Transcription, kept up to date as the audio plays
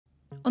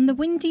On the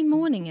windy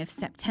morning of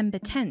September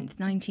 10th,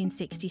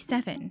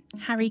 1967,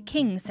 Harry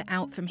King set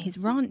out from his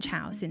ranch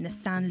house in the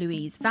San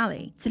Luis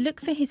Valley to look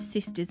for his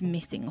sister's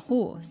missing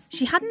horse.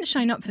 She hadn't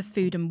shown up for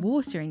food and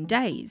water in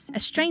days,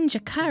 a strange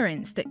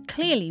occurrence that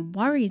clearly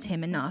worried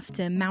him enough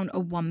to mount a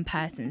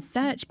one-person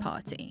search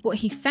party. What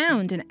he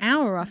found an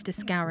hour after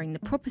scouring the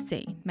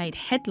property made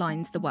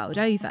headlines the world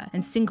over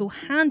and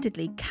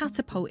single-handedly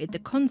catapulted the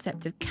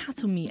concept of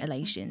cattle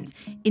mutilations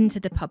into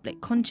the public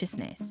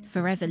consciousness,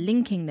 forever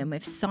linking them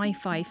with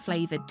sci-fi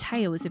flavoured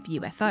tales of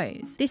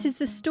UFOs. This is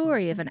the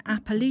story of an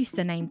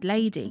Apaloosa named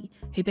Lady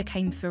who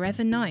became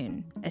forever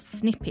known as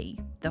Snippy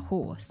the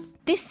Horse.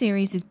 This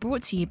series is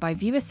brought to you by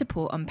viewer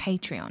support on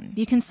Patreon.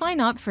 You can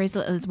sign up for as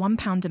little as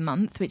 £1 a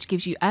month, which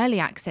gives you early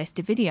access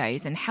to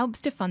videos and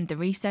helps to fund the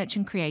research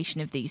and creation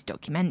of these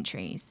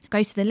documentaries.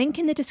 Go to the link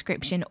in the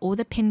description or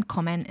the pinned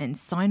comment and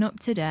sign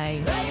up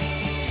today.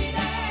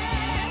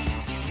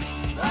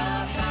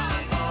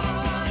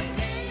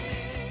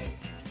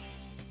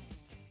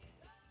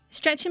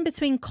 Stretching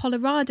between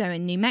Colorado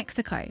and New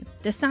Mexico,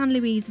 the San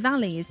Luis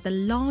Valley is the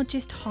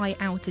largest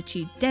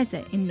high-altitude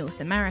desert in North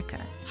America,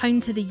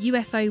 home to the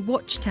UFO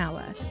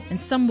Watchtower and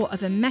somewhat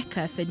of a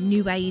mecca for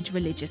New Age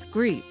religious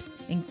groups,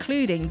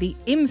 including the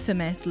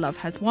infamous Love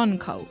Has Won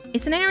cult.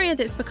 It's an area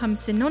that's become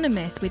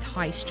synonymous with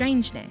high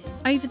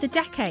strangeness. Over the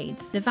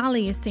decades, the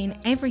valley has seen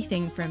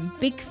everything from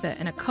Bigfoot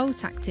and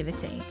occult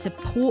activity to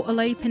portal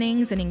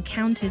openings and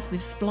encounters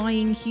with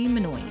flying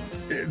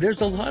humanoids.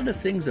 There's a lot of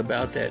things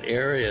about that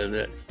area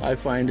that I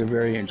find are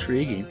very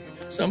intriguing.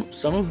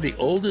 Some of the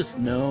oldest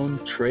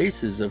known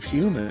traces of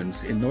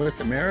humans in North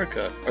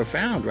America are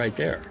found right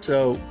there.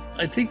 So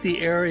I think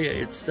the area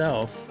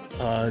itself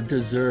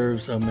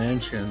deserves a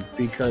mention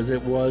because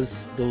it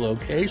was the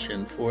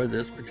location for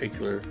this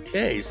particular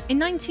case. In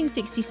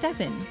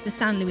 1967, the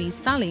San Luis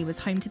Valley was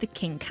home to the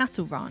King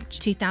Cattle Ranch,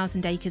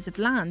 2,000 acres of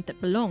land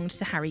that belonged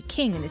to Harry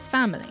King and his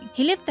family.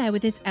 He lived there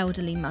with his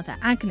elderly mother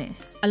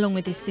Agnes, along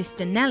with his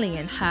sister Nellie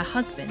and her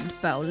husband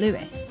Beau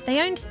Lewis.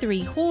 They owned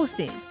 3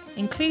 horses,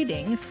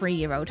 including a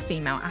 3-year-old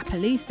female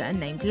Apaloosa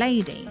named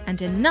Lady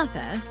and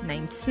another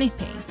named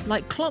Snippy.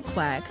 Like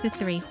clockwork, the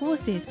 3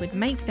 horses would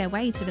make their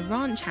way to the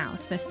ranch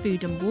house for food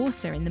and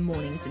water in the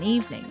mornings and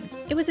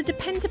evenings. It was a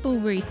dependable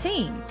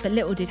routine, but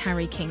little did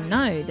Harry King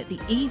know that the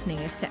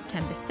evening of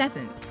September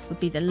 7th would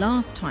be the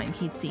last time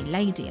he'd see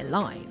Lady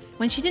alive.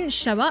 When she didn't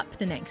show up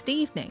the next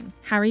evening,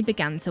 Harry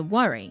began to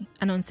worry,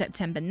 and on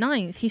September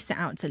 9th he set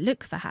out to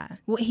look for her.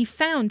 What he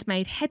found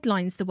made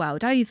headlines the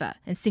world over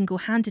and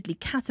single-handedly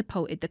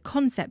catapulted the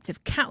concept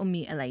of cattle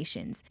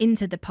mutilations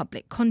into the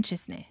public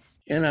consciousness.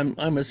 And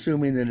I'm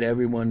assuming that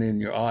everyone in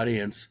your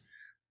audience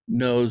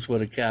knows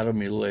what a cattle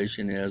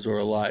mutilation is, or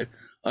a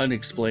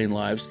unexplained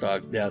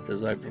livestock death,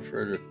 as I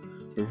prefer to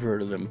refer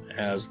to them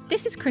as.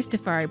 This is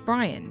Christopher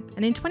O'Brien,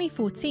 and in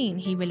 2014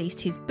 he released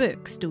his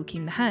book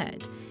Stalking the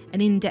Herd, an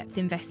in-depth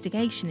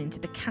investigation into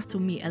the cattle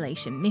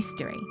mutilation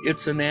mystery.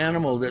 It's an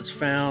animal that's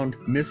found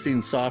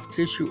missing soft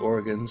tissue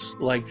organs,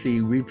 like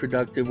the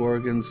reproductive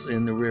organs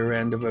in the rear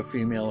end of a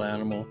female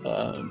animal,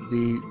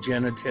 the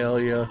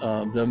genitalia,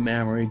 the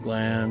mammary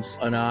glands,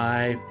 an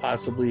eye,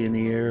 possibly an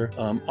ear.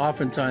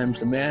 Oftentimes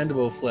the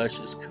mandible flesh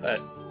is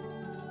cut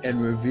and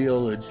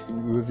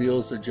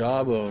reveals the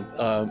jawbone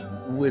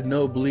with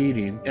no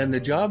bleeding. And the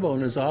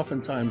jawbone is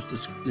oftentimes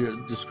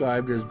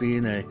described as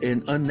being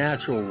an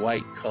unnatural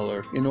white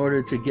color. In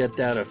order to get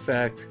that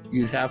effect,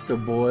 you'd have to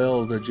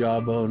boil the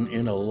jawbone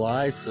in a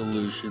lye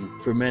solution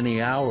for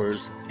many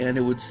hours, and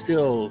it would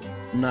still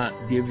not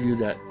give you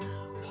that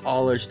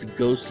polished,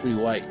 ghostly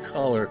white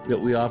color that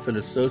we often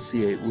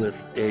associate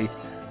with a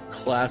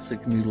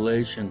classic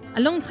mutilation.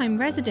 A longtime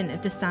resident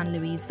of the San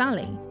Luis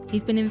Valley,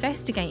 he's been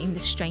investigating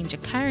the strange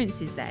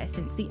occurrences there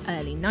since the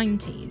early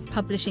 90s,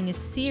 publishing a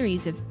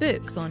series of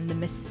books on the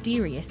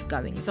mysterious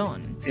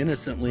goings-on.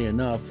 Innocently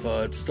enough,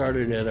 it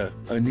started at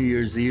a New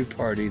Year's Eve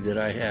party that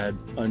I had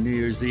on New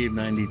Year's Eve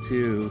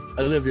 '92.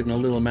 I lived in a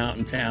little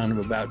mountain town of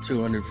about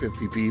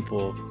 250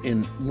 people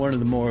in one of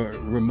the more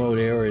remote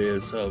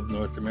areas of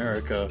North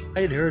America.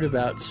 I had heard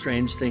about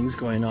strange things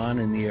going on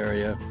in the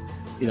area.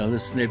 You know, the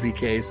Snippy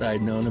case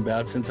I'd known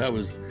about since I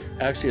was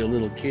actually a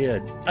little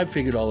kid. I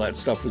figured all that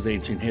stuff was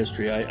ancient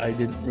history. I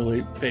didn't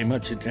really pay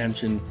much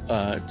attention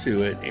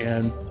to it.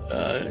 And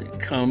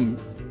come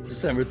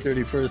December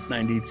 31st,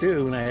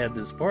 '92, when I had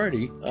this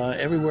party,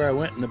 everywhere I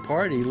went in the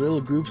party, little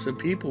groups of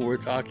people were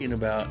talking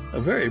about a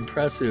very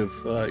impressive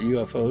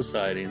UFO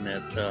sighting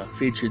that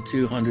featured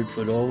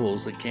 200-foot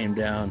ovals that came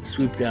down,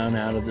 swooped down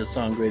out of the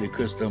Sangre de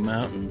Cristo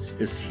Mountains,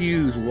 this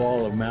huge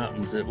wall of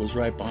mountains that was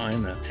right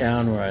behind the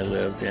town where I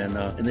lived. And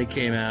they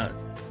came out,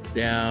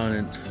 down,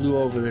 and flew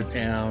over the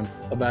town.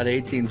 About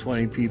 18,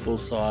 20 people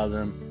saw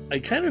them. I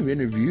kind of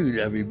interviewed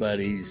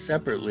everybody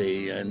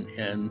separately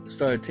and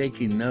started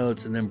taking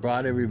notes, and then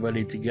brought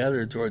everybody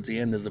together towards the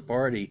end of the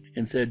party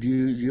and said, do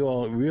you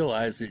all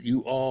realize that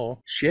you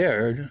all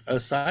shared a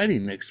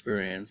sighting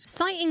experience?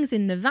 Sightings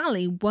in the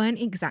valley weren't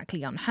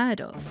exactly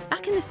unheard of.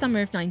 Back in the summer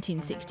of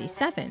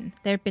 1967,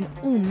 there had been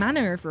all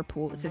manner of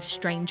reports of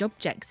strange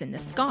objects in the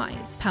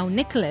skies. Pal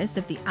Nicholas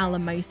of the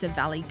Apaloosa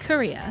Valley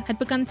Courier had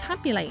begun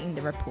tabulating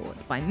the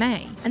reports by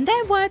May, and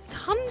there were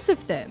tons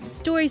of them.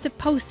 Stories of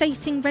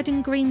pulsating red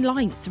and green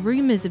lights,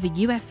 rumours of a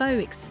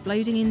UFO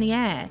exploding in the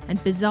air,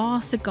 and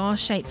bizarre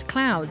cigar-shaped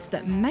clouds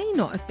that may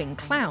not have been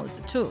clouds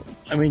at all.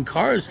 I mean,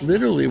 cars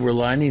literally were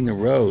lining the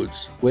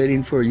roads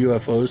waiting for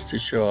UFOs to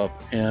show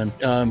up, and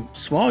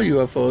small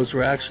UFOs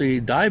were actually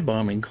dive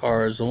bombing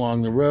cars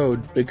along the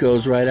road that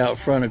goes right out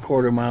front a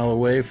quarter mile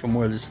away from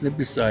where the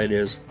Snippy site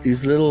is.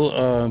 These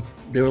little,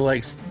 they were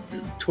like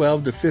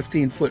 12 to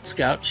 15 foot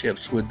scout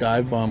ships with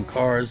dive bomb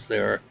cars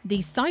there.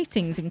 These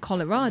sightings in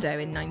Colorado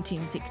in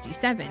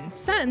 1967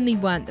 certainly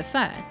weren't the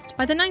first.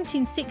 By the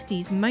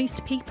 1960s,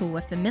 most people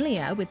were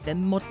familiar with the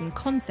modern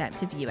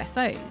concept of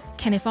UFOs.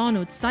 Kenneth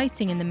Arnold's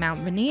sighting in the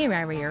Mount Rainier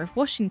area of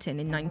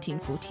Washington in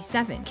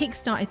 1947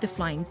 kickstarted the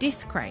flying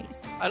disc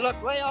craze. I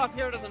looked way off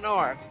here to the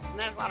north, and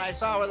then when I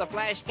saw where the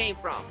flash came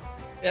from,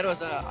 it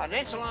was an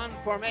echelon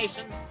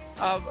formation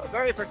of a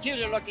very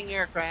peculiar-looking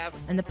aircraft.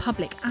 And the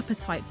public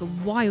appetite for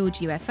wild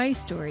UFO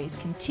stories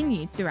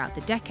continued throughout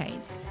the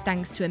decades,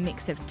 thanks to a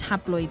mix of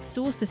tabloid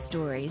saucer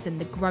stories and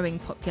the growing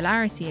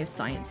popularity of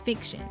science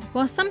fiction.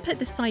 While some put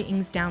the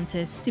sightings down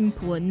to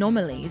simple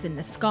anomalies in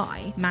the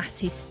sky, mass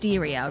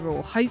hysteria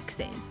or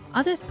hoaxes,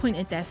 others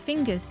pointed their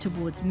fingers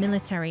towards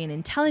military and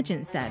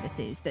intelligence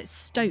services that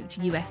stoked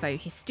UFO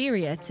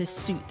hysteria to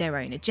suit their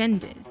own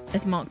agendas.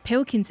 As Mark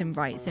Pilkington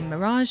writes in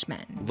Mirage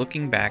Men,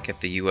 looking back at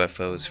the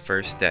UFO's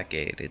first decade,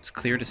 it's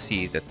clear to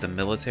see that the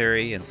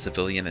military and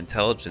civilian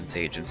intelligence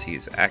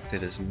agencies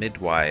acted as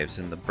midwives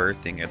in the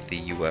birthing of the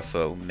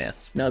UFO myth.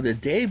 Now, the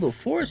day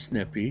before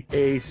Snippy,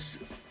 a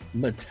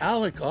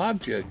metallic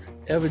object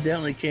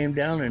evidently came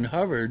down and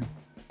hovered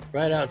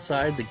right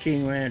outside the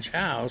King Ranch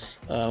house,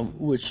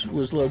 which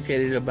was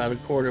located about a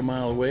quarter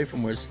mile away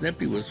from where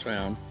Snippy was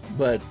found.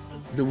 But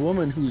the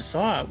woman who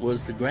saw it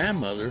was the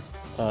grandmother,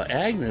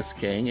 Agnes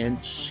King,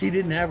 and she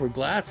didn't have her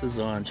glasses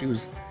on. She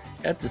was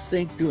at the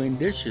sink doing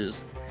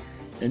dishes,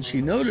 and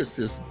she noticed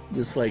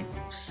this like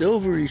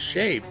silvery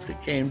shape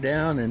that came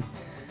down, and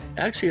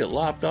actually it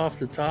lopped off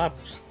the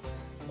tops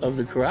of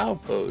the corral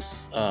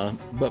posts.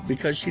 But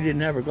because she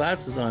didn't have her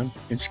glasses on,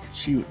 and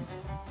she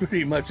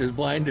pretty much as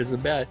blind as a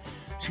bat,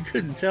 she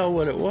couldn't tell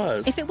what it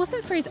was. If it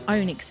wasn't for his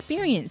own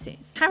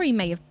experiences, Harry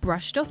may have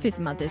brushed off his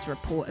mother's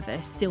report of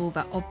a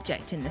silver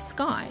object in the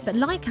sky. But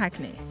like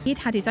Agnes, he'd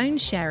had his own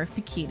share of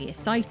peculiar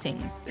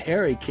sightings.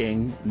 Harry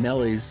King,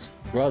 Nellie's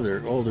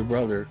brother, older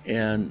brother,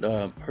 and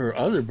her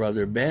other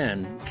brother,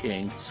 Ben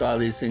King, saw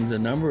these things a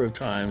number of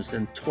times,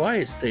 and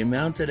twice they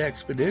mounted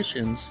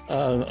expeditions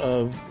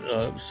of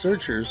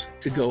searchers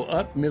to go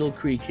up Middle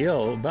Creek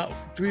Hill, about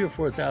 3,000 or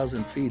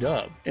 4,000 feet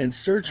up, and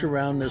search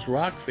around this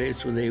rock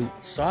face where they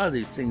saw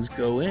these things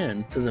go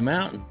in to the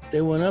mountain.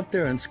 They went up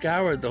there and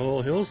scoured the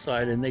whole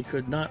hillside, and they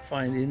could not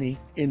find any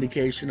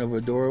indication of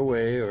a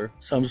doorway or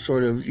some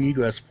sort of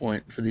egress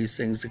point for these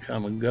things to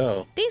come and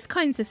go. These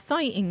kinds of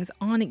sightings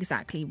aren't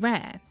exactly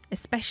rare,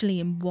 especially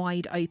in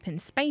wide open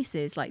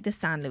spaces like the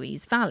San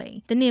Luis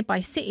Valley. The nearby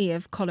city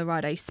of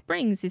Colorado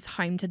Springs is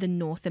home to the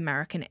North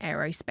American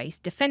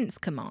Aerospace Defense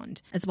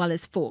Command, as well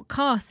as Fort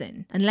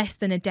Carson. And less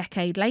than a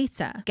decade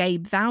later,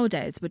 Gabe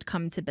Valdez would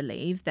come to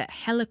believe that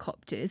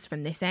helicopters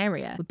from this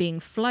area were being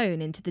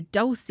flown into the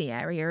Dulce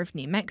area of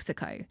New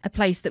Mexico, a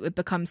place that would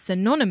become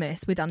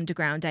synonymous with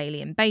underground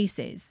alien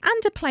bases,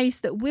 and a place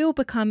that we'll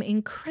become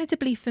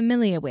incredibly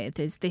familiar with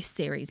as this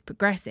series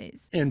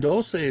progresses. And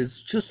Dulce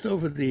is just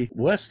over the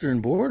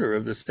western border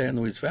of the San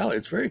Luis Valley.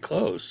 It's very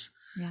close.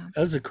 Yeah.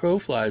 As the crow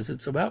flies,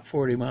 it's about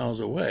 40 miles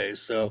away.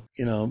 So,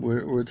 you know,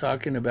 we're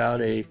talking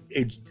about a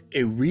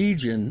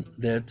region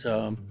that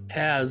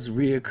has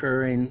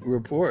reoccurring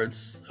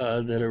reports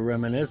that are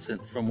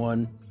reminiscent from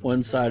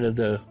one side of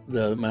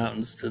the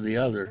mountains to the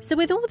other. So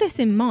with all this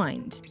in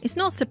mind, it's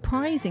not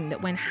surprising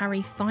that when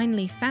Harry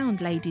finally found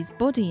Lady's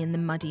body in the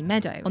muddy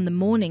meadow on the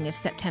morning of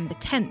September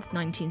 10th,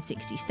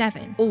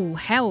 1967, all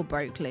hell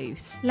broke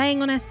loose.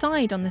 Laying on her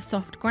side on the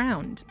soft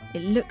ground,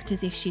 it looked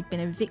as if she'd been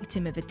a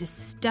victim of a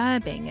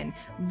disturbing and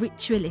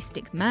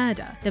ritualistic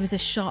murder. There was a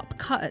sharp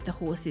cut at the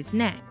horse's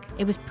neck.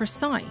 It was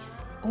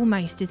precise,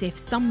 almost as if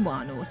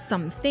someone or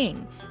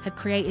something had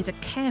created a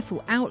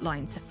careful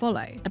outline to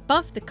follow.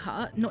 Above the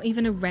cut, not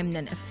even a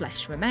remnant of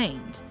flesh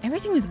remained.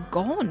 Everything was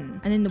gone,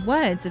 and in the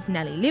words of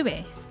Nellie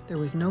Lewis, there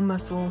was no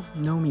muscle,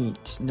 no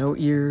meat, no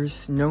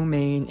ears, no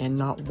mane, and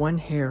not one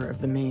hair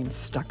of the mane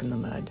stuck in the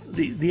mud.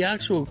 The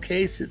actual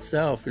case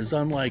itself is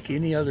unlike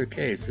any other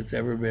case that's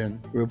ever been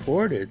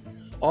reported.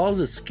 All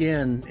the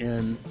skin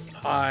and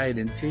hide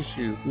and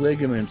tissue,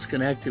 ligaments,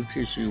 connective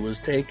tissue was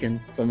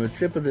taken from the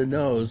tip of the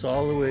nose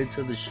all the way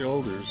to the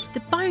shoulders. The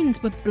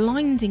bones were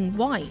blinding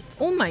white,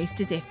 almost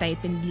as if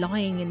they'd been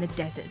lying in the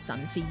desert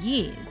sun for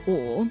years,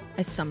 or,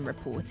 as some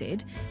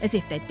reported, as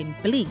if they'd been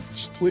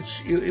bleached.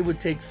 Which it would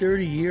take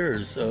 30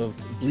 years of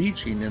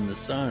bleaching in the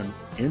sun,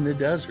 in the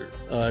desert,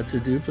 to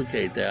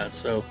duplicate that.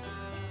 So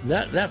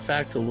that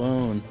fact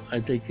alone, I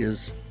think,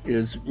 is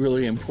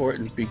really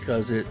important,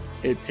 because it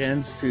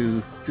tends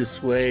to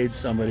dissuade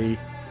somebody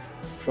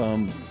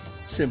from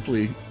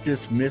simply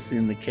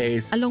dismissing the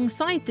case.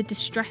 Alongside the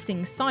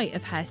distressing sight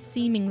of her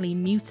seemingly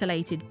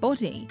mutilated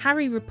body,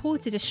 Harry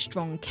reported a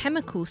strong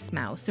chemical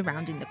smell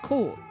surrounding the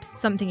corpse,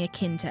 something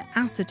akin to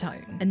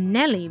acetone, and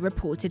Nellie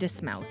reported a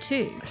smell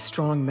too. A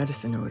strong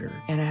medicine odor,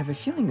 and I have a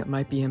feeling it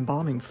might be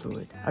embalming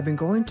fluid. I've been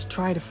going to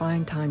try to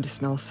find time to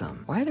smell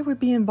some. Why there would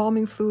be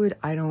embalming fluid,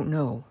 I don't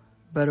know,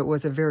 but it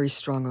was a very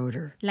strong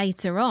odor.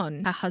 Later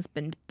on, her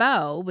husband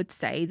Burl would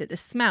say that the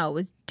smell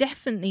was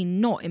definitely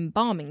not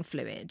embalming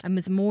fluid and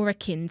was more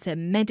akin to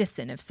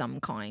medicine of some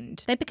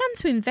kind. They began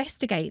to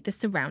investigate the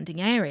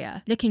surrounding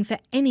area, looking for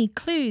any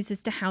clues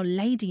as to how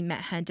Lady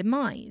met her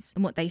demise,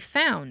 and what they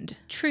found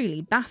was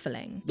truly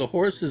baffling. The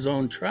horse's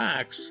own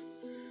tracks,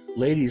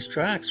 Lady's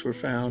tracks, were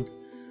found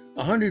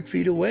 100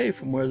 feet away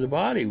from where the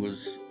body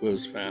was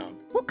found.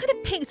 What could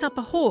have picked up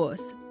a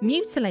horse,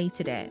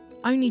 mutilated it,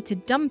 only to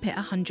dump it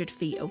 100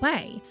 feet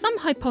away? Some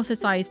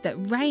hypothesised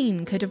that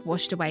rain could have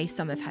washed away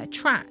some of her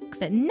tracks,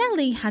 but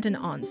Nellie had an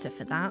answer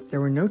for that. There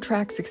were no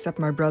tracks except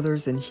my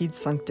brother's, and he'd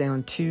sunk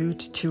down 2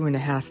 to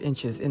 2.5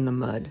 inches in the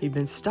mud. He'd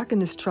been stuck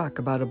in his truck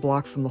about a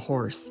block from the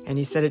horse, and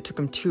he said it took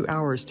him 2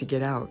 hours to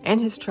get out,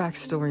 and his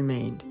tracks still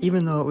remained,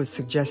 even though it was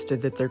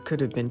suggested that there could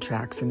have been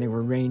tracks and they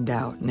were rained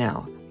out.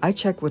 Now, I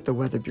checked with the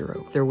Weather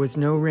Bureau. There was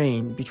no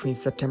rain between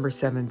September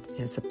 7th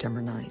and September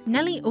 9th.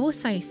 Nellie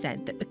also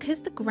said that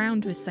because the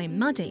ground was so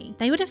muddy,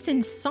 they would have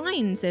seen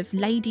signs of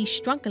Lady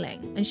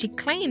struggling, and she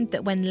claimed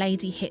that when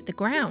Lady hit the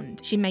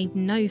ground, she made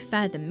no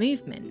further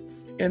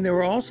movements. And there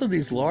were also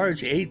these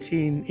large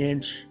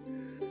 18-inch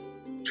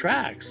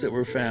tracks that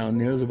were found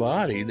near the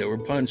body that were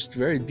punched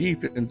very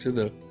deep into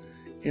the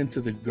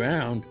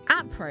ground.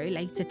 APRO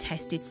later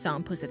tested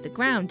samples of the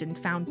ground and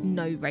found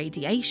no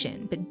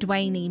radiation, but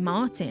Dwayne E.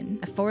 Martin,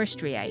 a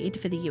forestry aide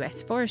for the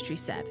US Forestry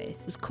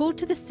Service, was called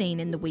to the scene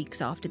in the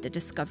weeks after the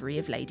discovery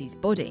of Lady's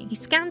body. He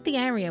scanned the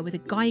area with a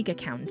Geiger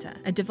counter,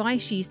 a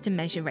device used to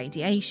measure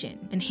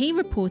radiation, and he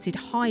reported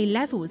high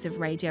levels of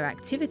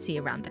radioactivity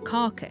around the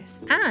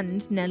carcass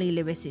and Nellie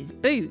Lewis's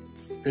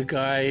boots. The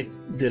guy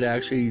that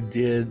actually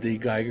did the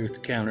Geiger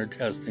counter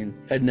testing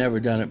had never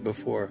done it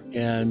before,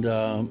 and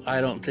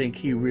I don't think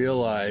he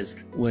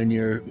realized when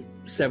you're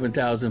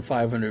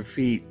 7,500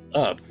 feet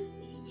up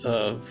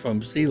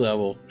from sea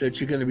level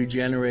that you're going to be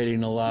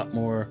generating a lot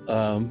more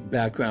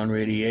background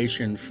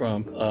radiation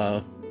from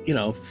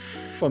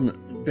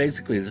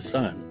basically the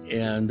sun,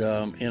 and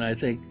I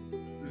think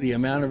the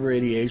amount of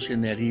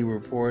radiation that he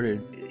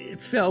reported,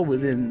 it fell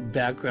within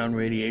background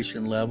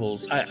radiation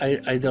levels.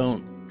 I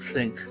don't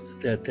think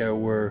that there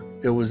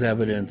was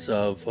evidence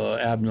of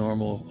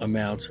abnormal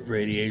amounts of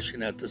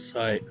radiation at the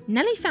site.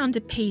 Nellie found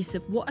a piece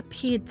of what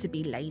appeared to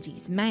be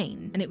Lady's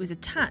mane, and it was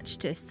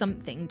attached to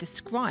something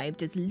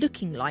described as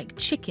looking like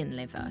chicken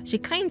liver. She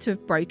claimed to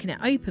have broken it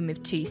open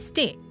with 2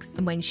 sticks,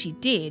 and when she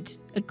did,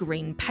 a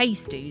green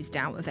paste oozed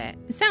out of it.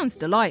 It sounds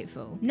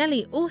delightful.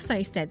 Nellie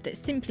also said that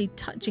simply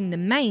touching the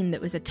mane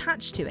that was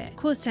attached to it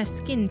caused her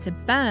skin to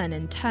burn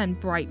and turn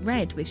bright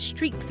red with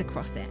streaks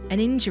across it, an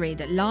injury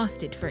that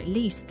lasted for at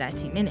least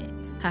 30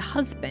 minutes. Her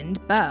husband,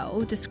 Burl,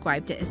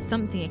 described it as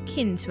something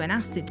akin to an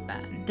acid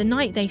burn. The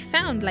night they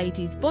found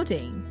Lady's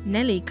body,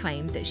 Nellie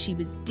claimed that she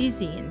was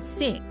dizzy and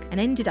sick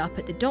and ended up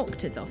at the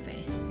doctor's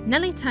office.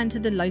 Nellie turned to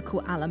the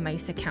local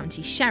Alamosa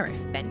County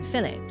Sheriff, Ben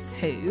Phillips,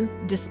 who,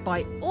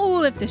 despite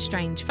all of the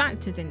strange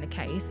factors in the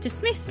case,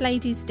 dismissed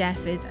Lady's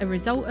death as a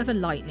result of a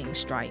lightning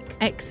strike.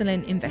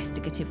 Excellent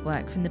investigative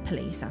work from the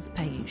police as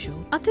per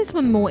usual. Others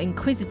were more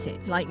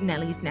inquisitive, like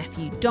Nellie's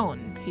nephew Don,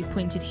 who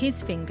pointed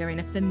his finger in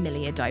a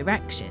familiar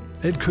direction.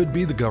 It could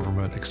be the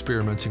government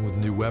experimenting with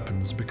new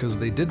weapons, because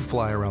they did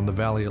fly around the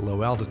valley at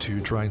low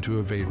altitude trying to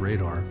evade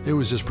radar. It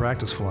was just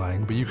practice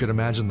flying, but you could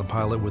imagine the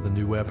pilot with a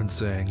new weapon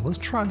saying, "Let's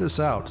try this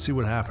out, see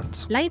what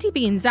happens." Lady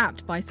being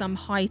zapped by some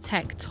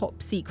high-tech,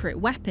 top-secret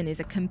weapon is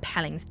a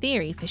compelling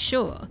theory for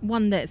sure,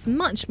 one that's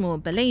much more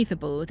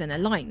believable than a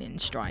lightning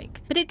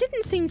strike. But it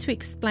didn't seem to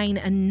explain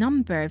a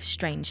number of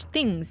strange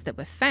things that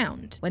were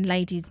found. When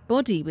Lady's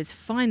body was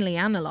finally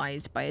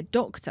analysed by a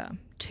doctor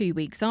 2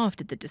 weeks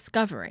after the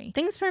discovery,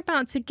 things were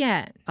about to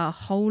get a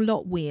whole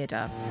lot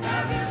weirder.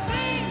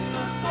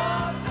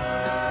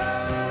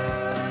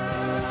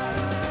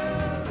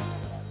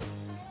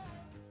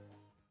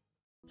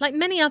 Like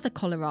many other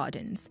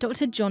Coloradans,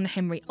 Dr. John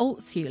Henry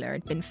Altshuler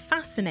had been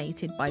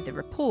fascinated by the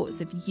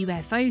reports of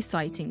UFO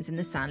sightings in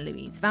the San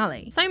Luis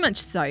Valley. So much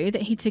so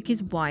that he took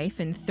his wife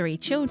and 3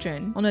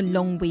 children on a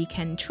long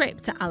weekend trip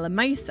to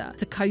Apaloosa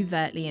to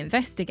covertly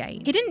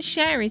investigate. He didn't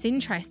share his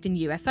interest in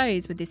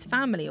UFOs with his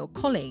family or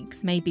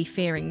colleagues, maybe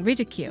fearing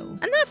ridicule.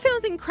 And that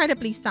feels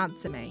incredibly sad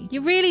to me.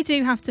 You really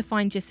do have to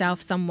find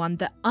yourself someone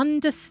that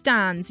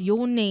understands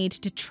your need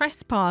to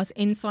trespass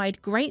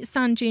inside Great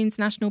Sand Dunes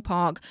National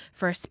Park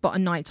for a spot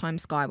of nighttime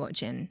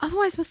skywatching.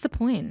 Otherwise, what's the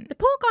point? The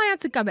poor guy had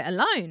to go it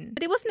alone,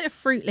 but it wasn't a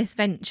fruitless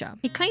venture.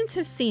 He claimed to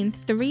have seen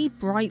 3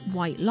 bright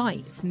white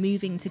lights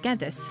moving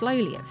together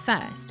slowly at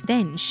first,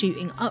 then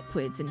shooting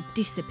upwards and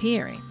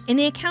disappearing. In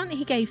the account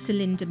he gave to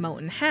Linda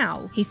Moulton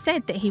Howe, he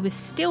said that he was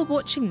still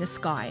watching the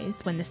skies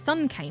when the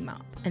sun came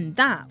up, and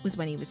that was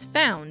when he was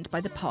found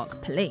by the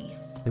park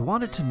police. They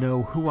wanted to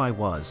know who I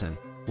was and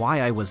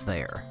why I was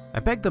there. I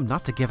begged them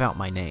not to give out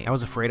my name. I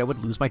was afraid I would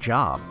lose my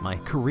job. My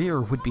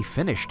career would be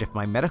finished if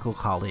my medical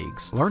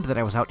colleagues learned that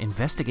I was out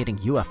investigating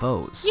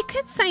UFOs. You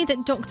could say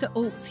that Dr.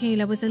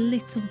 Altshuler was a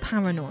little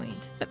paranoid,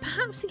 but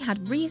perhaps he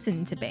had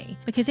reason to be,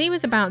 because he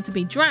was about to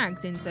be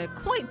dragged into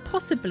quite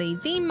possibly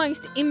the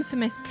most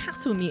infamous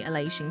cattle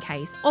mutilation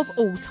case of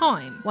all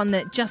time, one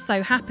that just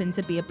so happened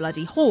to be a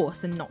bloody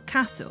horse and not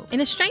cattle.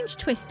 In a strange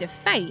twist of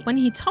fate, when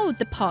he told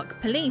the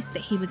park police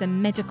that he was a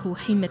medical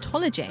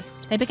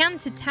hematologist, they began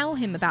to tell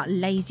him about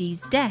Lady's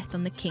death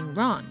on the King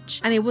Ranch.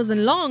 And it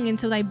wasn't long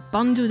until they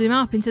bundled him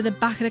up into the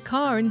back of the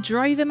car and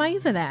drove him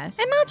over there.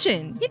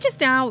 Imagine, you're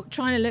just out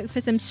trying to look for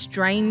some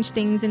strange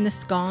things in the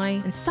sky,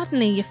 and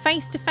suddenly you're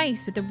face to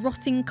face with the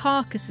rotting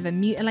carcass of a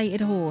mutilated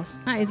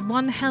horse. That is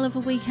one hell of a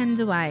weekend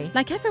away.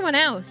 Like everyone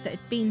else that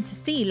had been to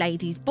see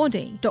Lady's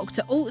body,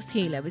 Dr.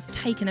 Altshuler was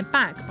taken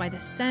aback by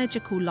the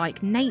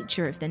surgical-like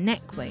nature of the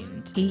neck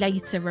wound. He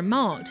later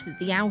remarked that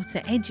the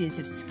outer edges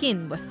of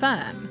skin were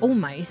firm,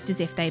 almost as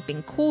if they'd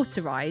been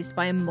cauterized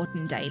by a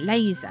modern-day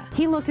laser.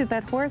 He looked at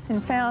that horse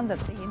and found that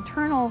the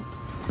internal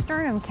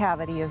sternum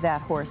cavity of that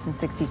horse in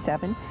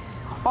 '67,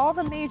 all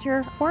the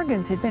major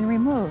organs had been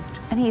removed.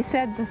 And he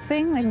said the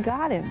thing that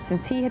got him,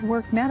 since he had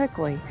worked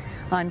medically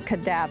on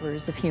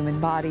cadavers of human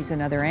bodies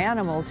and other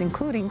animals,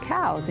 including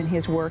cows, in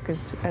his work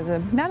as a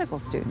medical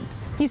student,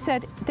 he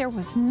said there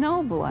was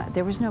no blood,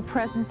 there was no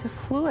presence of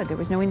fluid, there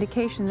was no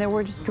indication there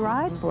was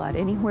dried blood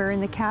anywhere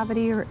in the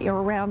cavity or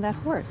around that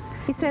horse.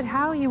 He said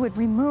how you would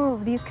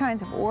remove these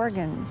kinds of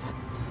organs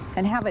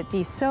and have it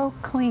be so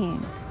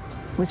clean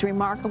was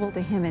remarkable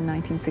to him in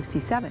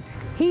 1967.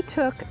 He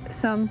took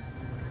some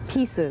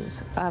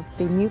pieces of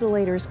the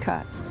mutilator's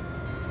cuts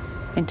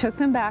and took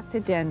them back to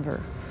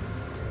Denver,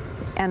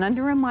 and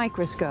under a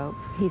microscope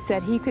he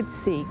said he could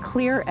see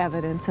clear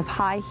evidence of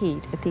high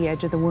heat at the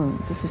edge of the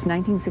wounds. This is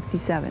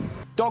 1967.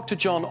 Dr.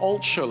 John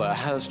Altshuler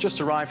has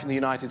just arrived from the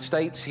United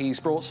States. He's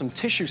brought some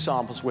tissue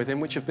samples with him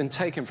which have been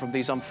taken from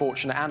these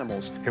unfortunate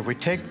animals. If we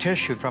take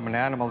tissue from an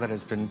animal that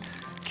has been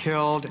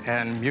killed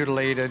and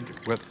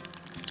mutilated with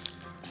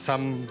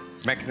some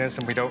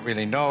mechanism we don't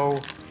really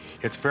know,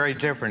 it's very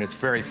different. It's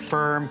very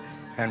firm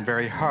and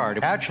very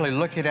hard. Actually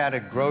looking at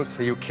it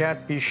grossly, you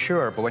can't be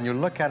sure, but when you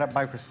look at it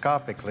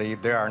microscopically,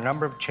 there are a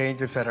number of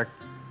changes that are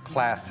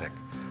classic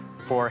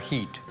for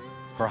heat,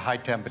 for high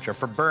temperature,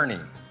 for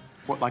burning.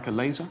 What, like a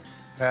laser?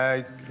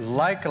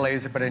 Like a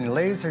laser, but in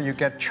laser you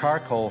get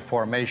charcoal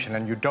formation,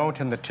 and you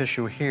don't in the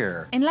tissue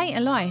here. In later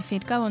life,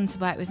 he'd go on to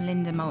work with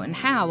Linda Moulton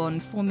Howe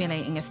on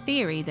formulating a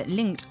theory that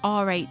linked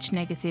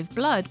Rh-negative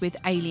blood with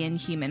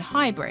alien-human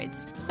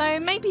hybrids, so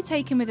maybe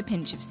take him with a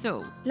pinch of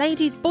salt.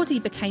 Lady's body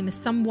became a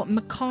somewhat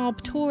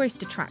macabre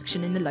tourist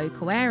attraction in the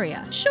local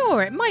area.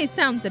 Sure, it might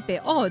sound a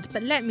bit odd,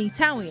 but let me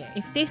tell you,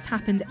 if this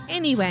happened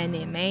anywhere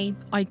near me,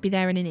 I'd be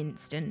there in an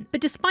instant.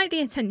 But despite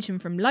the attention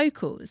from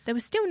locals, there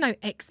were still no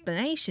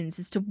explanations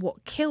as to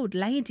what killed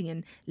Lady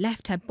and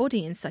left her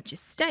body in such a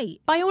state.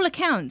 By all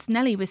accounts,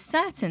 Nellie was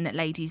certain that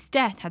Lady's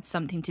death had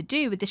something to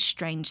do with the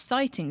strange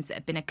sightings that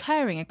had been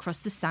occurring across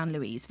the San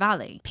Luis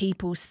Valley.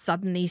 People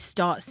suddenly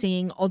start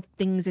seeing odd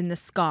things in the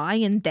sky,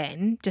 and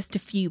then, just a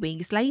few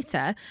weeks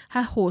later,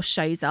 her horse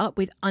shows up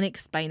with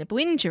unexplainable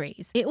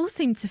injuries. It all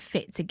seemed to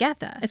fit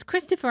together. As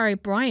Christopher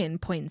O'Brien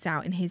points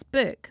out in his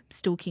book,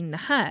 Stalking the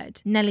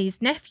Herd,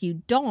 Nellie's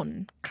nephew,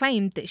 Don,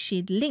 claimed that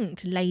she'd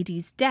linked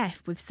Lady's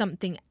death with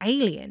something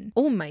alien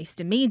almost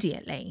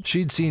immediately.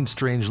 She'd seen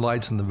strange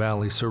lights in the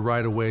valley, so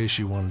right away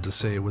she wanted to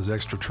say it was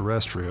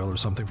extraterrestrial or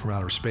something from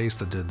outer space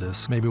that did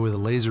this, maybe with a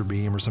laser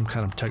beam or some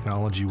kind of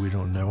technology we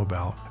don't know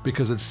about,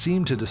 because it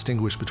seemed to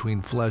distinguish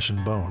between flesh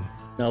and bone.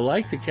 Now,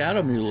 like the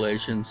cattle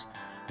mutilations,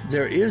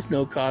 there is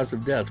no cause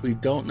of death. We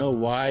don't know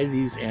why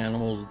these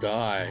animals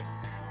die,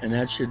 and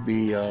that should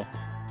be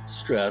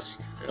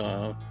stressed.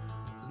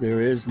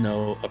 There is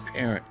no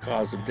apparent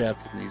cause of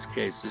death in these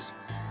cases.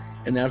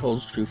 And that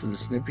holds true for the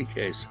Snippy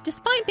case.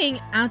 Despite being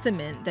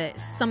adamant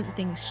that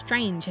something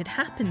strange had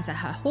happened to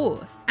her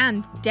horse,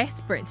 and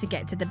desperate to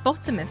get to the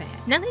bottom of it,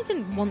 Nellie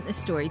didn't want the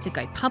story to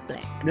go public.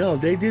 No,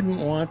 they didn't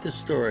want the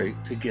story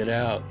to get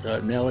out.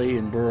 Nellie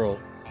and Burl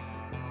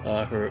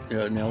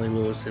Nellie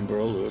Lewis and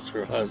Burl Lewis,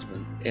 her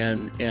husband,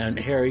 and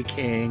Harry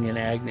King and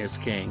Agnes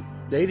King.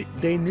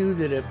 They knew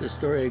that if the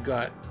story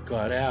got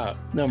out,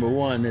 number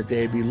one, that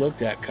they'd be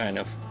looked at kind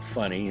of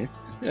funny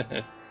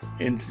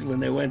and when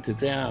they went to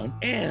town,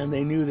 and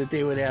they knew that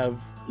they would have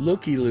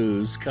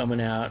looky-loos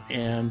coming out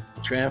and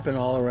tramping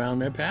all around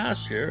their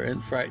pasture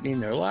and frightening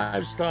their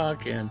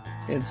livestock, and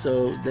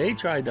so they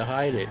tried to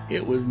hide it.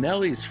 It was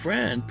Nellie's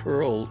friend,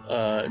 Pearl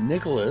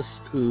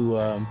Nicholas, who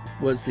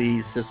was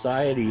the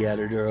society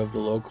editor of the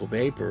local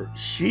paper.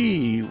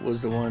 She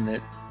was the one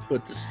that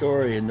put the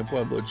story in the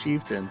Pueblo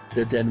Chieftain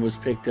that then was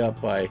picked up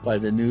by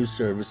the news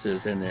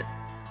services, and it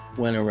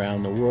went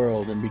around the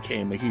world and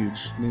became a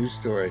huge news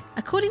story.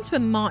 According to a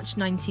March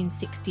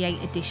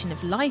 1968 edition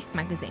of Life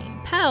magazine,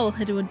 Pearl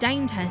had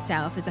ordained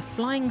herself as a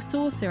flying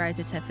saucer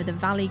editor for the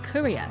Valley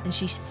Courier, and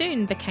she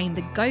soon became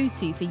the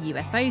go-to for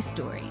UFO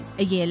stories.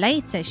 A year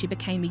later, she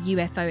became a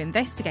UFO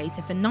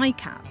investigator for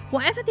NICAP.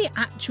 Whatever the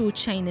actual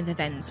chain of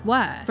events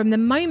were, from the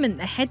moment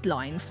the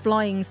headline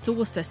 "Flying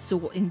Saucer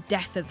Sought in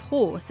Death of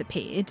Horse"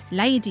 appeared,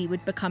 Lady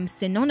would become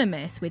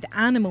synonymous with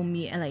animal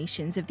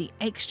mutilations of the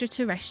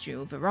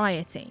extraterrestrial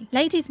variety.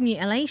 Lady's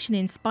mutilation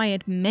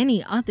inspired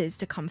many others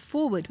to come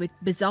forward with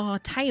bizarre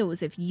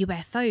tales of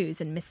UFOs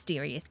and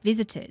mysterious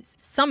visitors,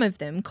 some of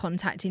them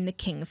contacting the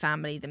King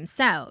family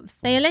themselves.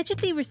 They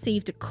allegedly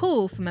received a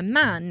call from a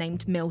man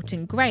named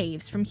Milton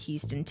Graves from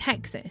Houston,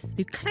 Texas,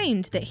 who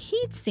claimed that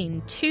he'd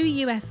seen 2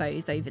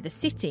 UFOs over the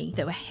city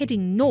that were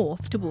heading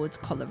north towards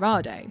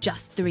Colorado.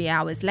 Just 3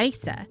 hours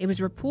later, it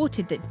was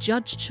reported that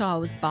Judge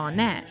Charles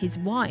Barnett, his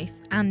wife,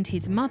 and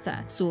his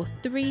mother saw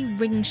 3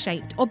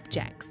 ring-shaped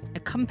objects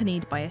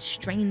accompanied by a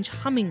strange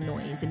humming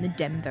noise in the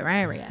Denver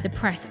area. The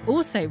press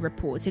also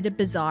reported a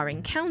bizarre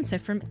encounter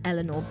from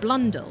Eleanor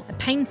Blundell, a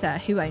painter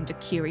who owned a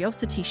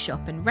curiosity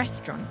shop and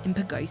restaurant in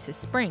Pagosa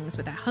Springs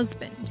with her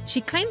husband.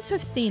 She claimed to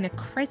have seen a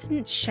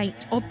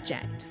crescent-shaped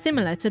object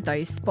similar to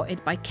those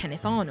spotted by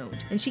Kenneth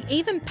Arnold, and she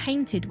even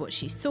painted what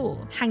she saw,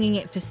 hanging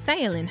it for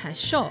sale in her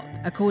shop.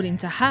 According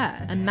to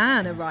her, a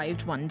man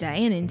arrived one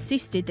day and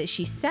insisted that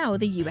she sell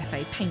the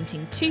UFO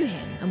painting to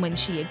him, and when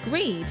she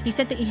agreed, he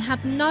said that he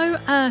had no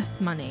earth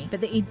money, but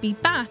that he'd be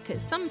back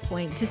at some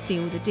point to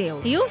seal the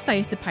deal. He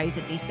also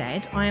supposedly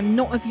said, "I am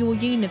not of your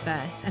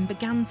universe," and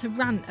began to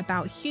rant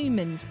about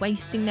humans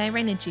wasting their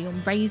energy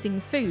on raising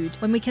food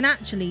when we can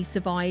actually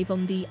survive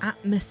on the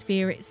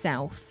atmosphere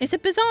itself. It's a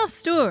bizarre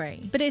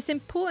story, but it's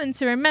important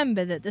to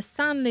remember that the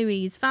San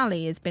Luis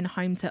Valley has been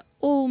home to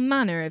all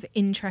manner of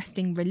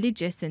interesting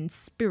religious and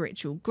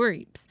spiritual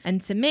groups,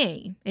 and to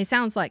me, it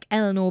sounds like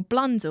Eleanor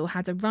Blundell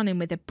had a run-in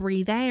with a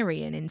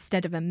breatharian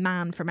instead of a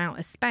man from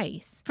outer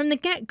space. From the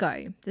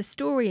get-go, the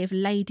story of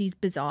Lady's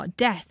bizarre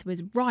death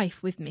was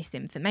rife with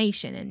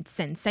misinformation and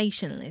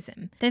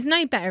sensationalism. There's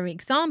no better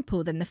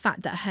example than the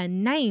fact that her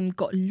name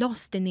got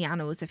lost in the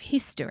annals of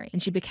history,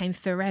 and she became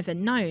forever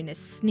known as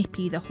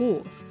Snippy the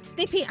Horse.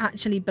 Snippy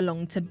actually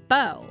belonged to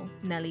Burl,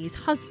 Nellie's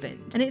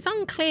husband, and it's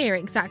unclear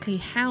exactly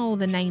how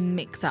the name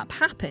mix-up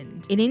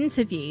happened. In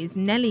interviews,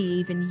 Nellie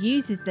even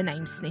uses the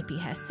name Snippy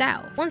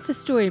herself. Once the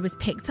story was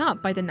picked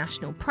up by the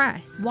national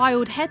press,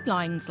 wild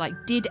headlines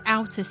like "Did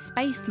outer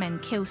spacemen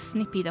kill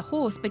Snippy the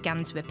Horse"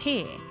 began to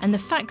appear, and the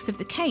facts of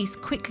the case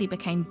quickly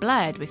became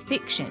blurred with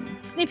fiction.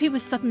 Snippy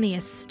was suddenly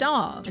a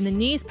star, and the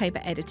newspaper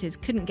editors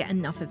couldn't get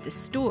enough of the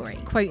story,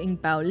 quoting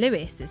Burl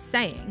Lewis as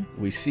saying,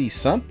 "We see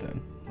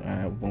something,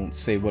 I won't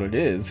say what it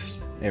is,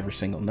 every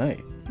single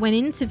night." When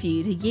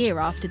interviewed a year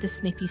after the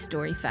Snippy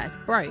story first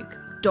broke,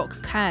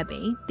 Doc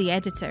Kirby, the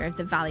editor of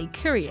the Valley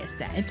Courier,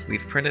 said,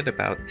 "We've printed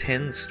about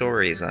 10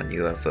 stories on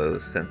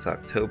UFOs since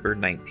October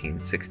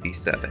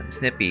 1967.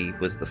 Snippy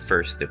was the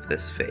first of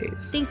this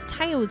phase." These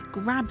tales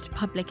grabbed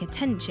public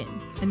attention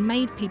and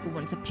made people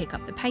want to pick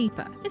up the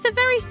paper. It's a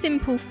very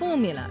simple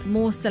formula.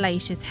 More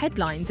salacious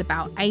headlines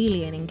about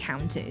alien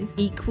encounters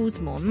equals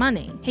more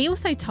money. He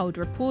also told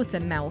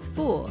reporter Mel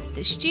Ford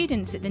that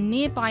students at the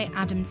nearby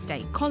Adams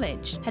State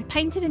College had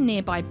painted a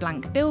nearby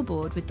blank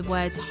billboard with the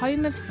words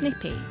 "Home of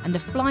Snippy" and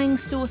the flying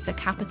saucer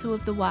capital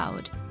of the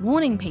world,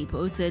 warning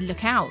people to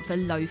look out for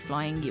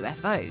low-flying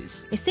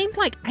UFOs. It seemed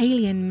like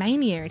alien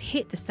mania had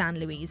hit the San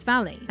Luis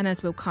Valley, and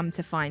as we'll come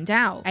to find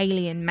out,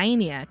 alien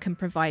mania can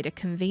provide a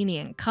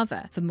convenient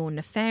cover for more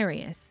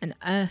nefarious and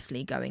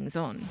earthly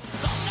goings-on.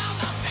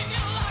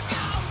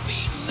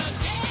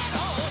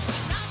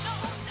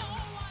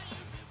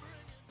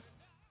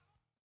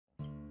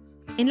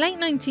 In late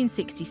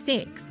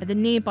 1966, at the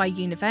nearby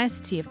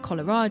University of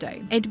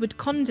Colorado, Edward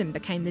Condon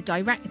became the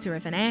director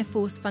of an Air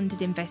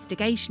Force-funded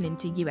investigation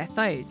into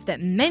UFOs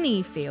that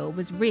many feel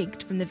was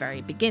rigged from the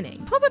very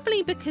beginning.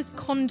 Probably because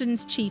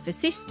Condon's chief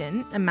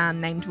assistant, a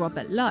man named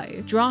Robert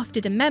Lowe,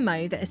 drafted a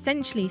memo that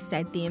essentially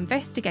said the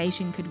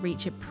investigation could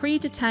reach a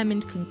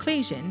predetermined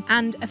conclusion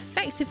and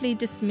effectively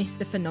dismiss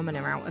the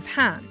phenomena out of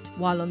hand,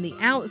 while on the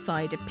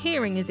outside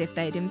appearing as if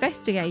they'd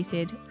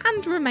investigated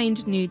and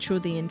remained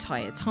neutral the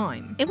entire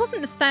time. It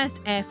wasn't the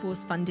first Air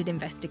Force-funded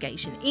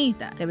investigation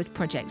either. There was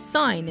Project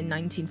Sign in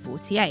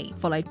 1948,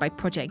 followed by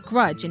Project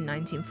Grudge in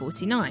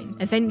 1949,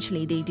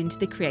 eventually leading to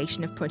the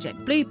creation of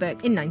Project Blue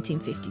Book in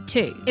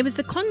 1952. It was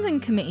the Condon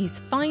Committee's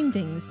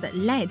findings that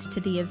led to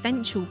the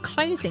eventual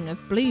closing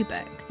of Blue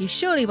Book. You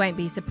surely won't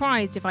be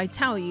surprised if I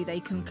tell you they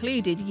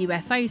concluded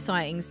UFO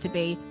sightings to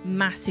be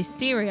mass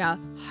hysteria,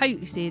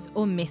 hoaxes,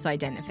 or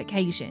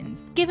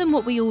misidentifications. Given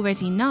what we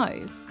already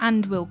know,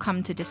 and will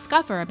come to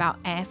discover about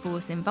Air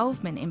Force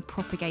involvement in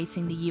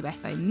propagating the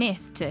UFO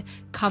myth to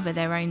cover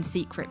their own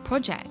secret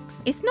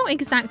projects, it's not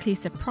exactly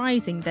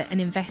surprising that an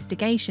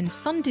investigation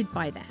funded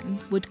by them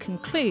would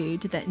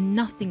conclude that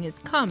nothing has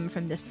come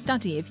from the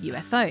study of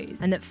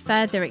UFOs, and that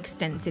further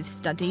extensive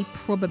study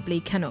probably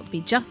cannot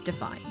be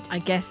justified. I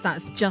guess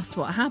that's just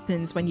what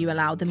happens when you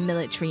allow the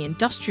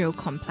military-industrial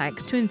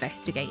complex to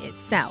investigate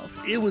itself.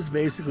 It was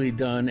basically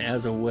done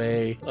as a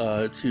way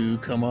to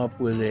come up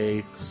with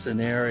a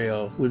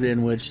scenario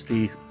within which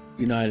the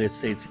United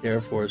States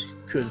Air Force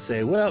could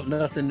say, well,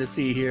 nothing to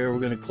see here. We're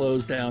going to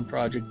close down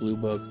Project Blue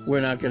Book.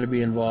 We're not going to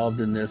be involved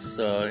in this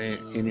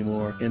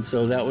anymore. And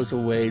so that was a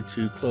way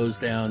to close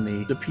down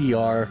the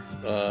PR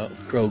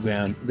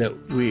program that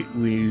we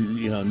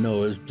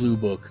know as Blue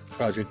Book,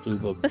 Project Blue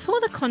Book. Before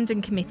the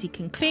Condon Committee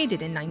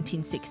concluded in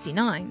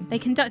 1969, they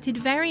conducted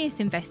various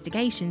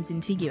investigations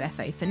into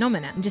UFO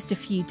phenomena, and just a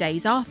few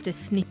days after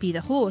Snippy the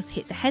Horse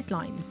hit the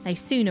headlines, they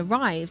soon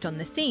arrived on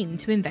the scene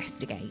to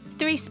investigate.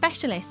 3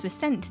 specialists were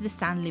sent to the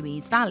San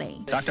Luis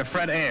Valley. Dr.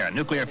 Fred Ayer,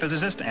 nuclear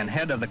physicist and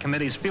head of the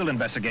committee's field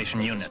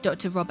investigation unit.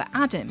 Dr. Robert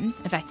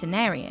Adams, a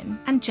veterinarian,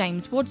 and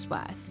James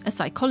Wadsworth, a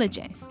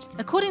psychologist.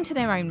 According to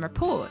their own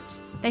report,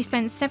 they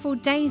spent several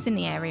days in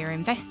the area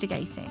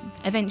investigating,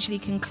 eventually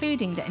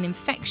concluding that an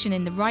infection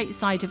in the right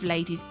side of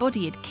Lady's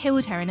body had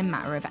killed her in a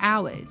matter of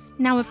hours.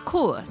 Now, of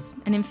course,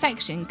 an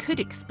infection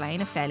could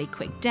explain a fairly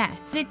quick death,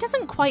 but it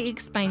doesn't quite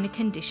explain the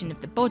condition of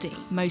the body,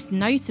 most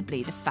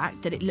notably the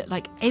fact that it looked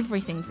like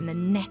everything from the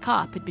neck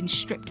up had been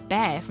stripped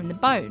bare from the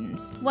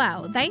bones.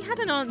 Well, they had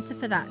an answer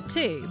for that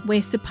too.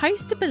 We're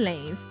supposed to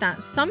believe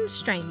that some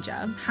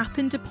stranger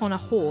happened upon a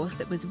horse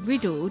that was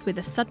riddled with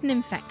a sudden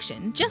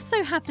infection, just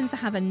so happens to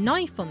have a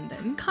knife on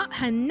them, cut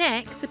her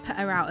neck to put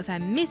her out of her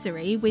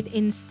misery with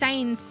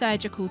insane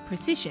surgical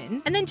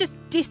precision, and then just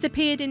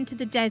disappeared into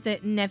the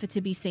desert, never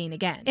to be seen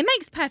again. It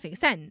makes perfect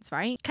sense,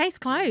 right? Case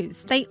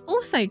closed. They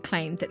also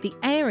claimed that the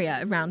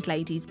area around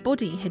Lady's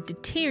body had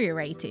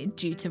deteriorated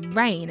due to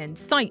rain and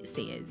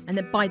sightseers, and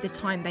that by the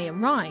time they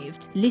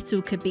arrived,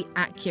 little could be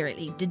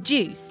accurately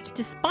deduced.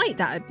 Despite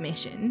that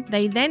admission,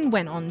 they then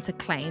went on to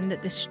claim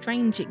that the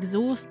strange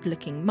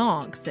exhaust-looking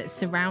marks that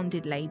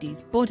surrounded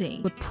Lady's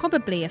body were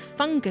probably a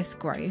fungus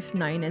growth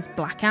known as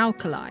black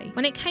alkali.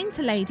 When it came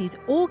to Lady's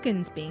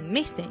organs being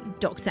missing,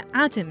 Dr.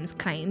 Adams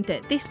claimed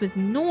that this was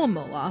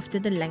normal after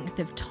the length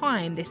of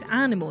time this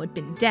animal had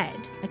been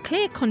dead, a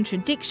clear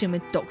contradiction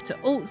with Dr.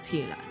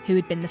 Altshuler, who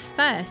had been the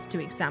first to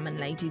examine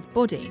Lady's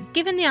body.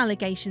 Given the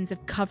allegations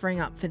of covering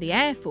up for the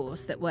Air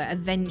Force that were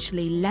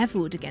eventually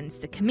levelled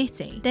against the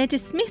committee, their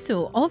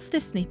dismissal of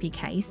the Snippy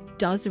case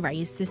does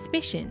raise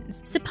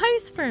suspicions.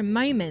 Suppose for a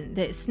moment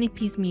that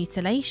Snippy's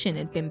mutilation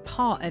had been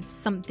part of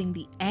something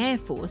the Air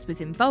Force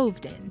was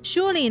involved in.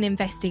 Surely an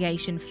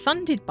investigation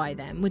funded by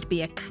them would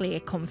be a clear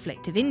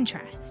conflict of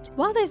interest.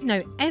 While there's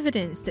no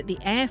evidence that the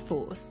Air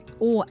Force,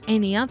 or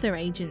any other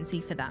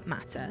agency for that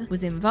matter,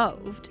 was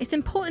involved, it's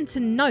important to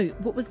note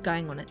what was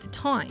going on at the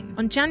time.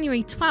 On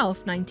January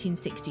 12,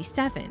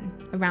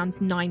 1967, around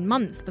 9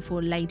 months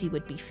before Lady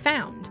would be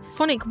found,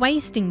 chronic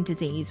wasting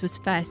disease was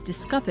first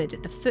discovered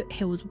at the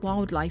Foothills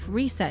Wildlife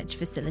Research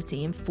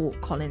Facility in Fort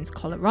Collins,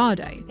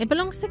 Colorado. It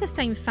belongs to the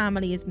same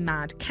family as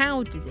mad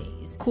cow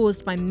disease,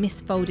 caused by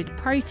misfolded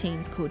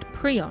proteins called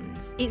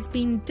prions. It's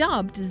been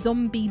dubbed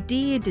zombie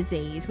deer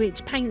disease,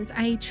 which paints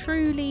a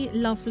truly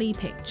lovely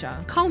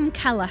picture. Colm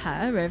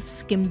Kelleher of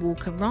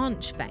Skinwalker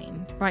Ranch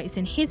fame writes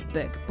in his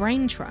book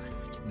Brain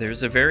Trust.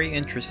 There's a very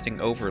interesting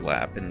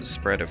overlap in the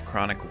spread of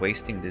chronic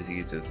wasting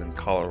diseases in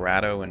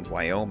Colorado and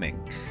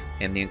Wyoming,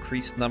 and the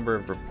increased number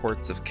of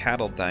reports of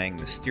cattle dying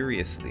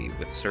mysteriously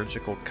with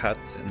surgical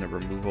cuts and the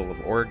removal of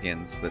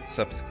organs that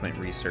subsequent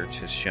research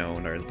has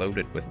shown are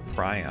loaded with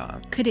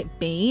prion. Could it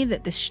be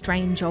that the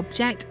strange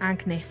object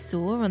Agnes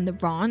saw on the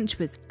ranch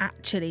was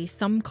actually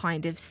some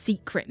kind of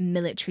secret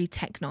military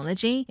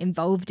technology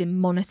involved in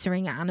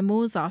monitoring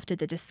animals after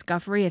the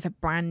discovery of a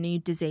brand new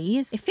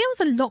disease? It feels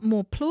a lot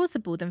more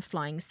plausible than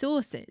flying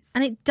saucers,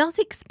 and it does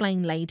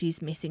explain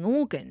Lady's missing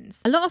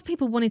organs. A lot of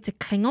people wanted to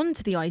cling on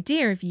to the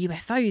idea of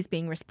UFOs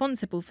being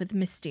responsible for the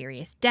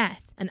mysterious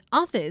death, and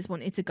others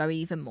wanted to go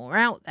even more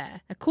out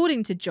there.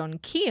 According to John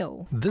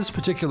Keel, this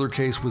particular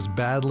case was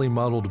badly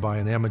muddled by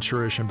an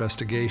amateurish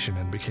investigation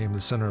and became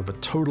the center of a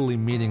totally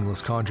meaningless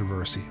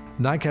controversy.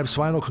 NICAP's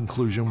final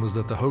conclusion was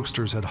that the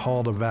hoaxsters had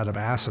hauled a vat of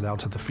acid out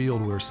to the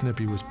field where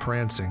Snippy was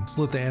prancing,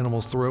 slit the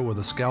animal's throat with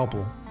a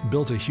scalpel,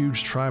 built a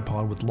huge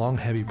tripod with long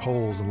heavy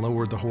poles, and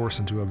lowered the horse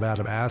into a vat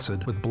of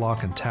acid with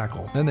block and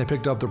tackle. Then they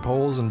picked up their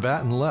poles and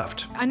vat and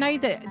left. I know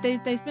that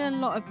there's been a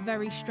lot of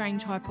very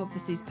strange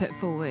hypotheses put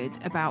forward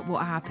about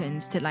what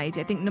happened to Lady.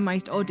 I think the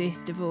most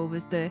oddest of all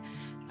was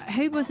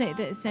who was it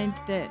that said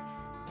that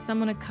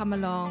someone had come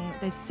along,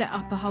 they'd set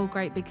up a whole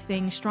great big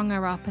thing, strung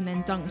her up, and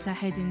then dunked her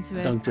head into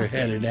it. Dunked her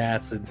head in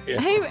acid. Yeah.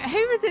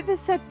 Who was it that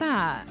said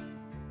that?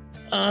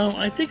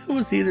 I think it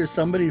was either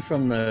somebody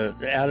from the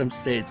Adams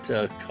State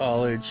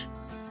College,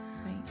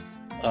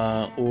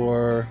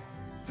 or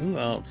who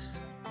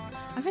else?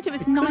 I read it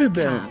was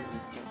Nightcap.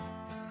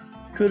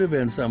 Could have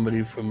been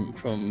somebody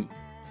from.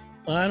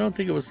 I don't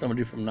think it was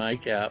somebody from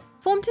Nightcap.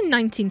 Formed in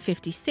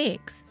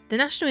 1956, the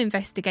National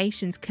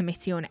Investigations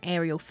Committee on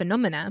Aerial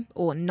Phenomena,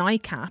 or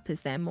NICAP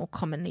as they're more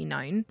commonly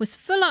known, was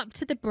full up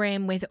to the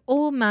brim with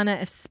all manner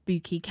of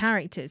spooky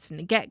characters from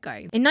the get-go.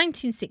 In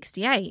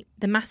 1968,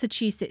 the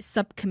Massachusetts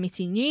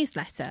Subcommittee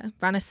newsletter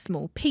ran a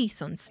small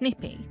piece on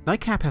Snippy.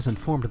 NICAP has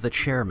informed the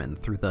chairman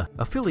through the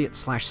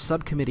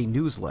affiliate/subcommittee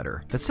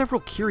newsletter that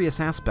several curious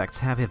aspects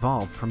have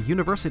evolved from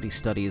university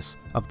studies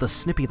of the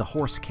Snippy the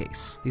Horse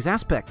case. These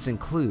aspects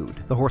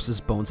include the horse's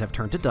bones have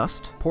turned to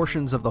dust,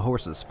 portions of the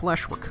horse's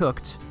flesh were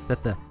cooked,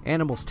 that the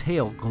animal's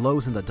tail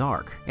glows in the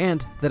dark,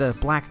 and that a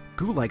black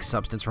goo-like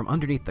substance from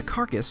underneath the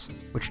carcass,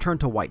 which turned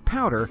to white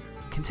powder,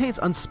 contains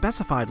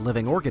unspecified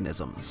living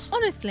organisms.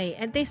 Honestly,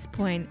 at this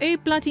point, who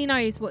bloody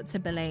knows what to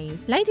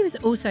believe? Lady was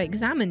also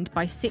examined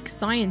by 6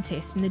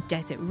 scientists from the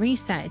Desert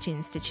Research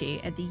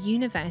Institute at the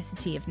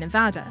University of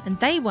Nevada, and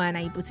they weren't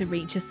able to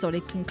reach a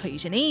solid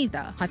conclusion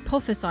either,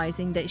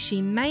 hypothesizing that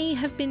she may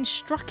have been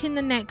struck in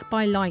the neck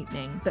by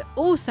lightning, but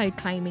also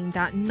claiming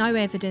that no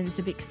evidence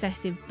of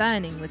excessive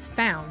burning was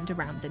found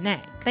around the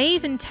neck. They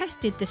even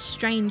tested the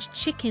strange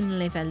chicken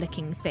liver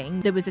looking thing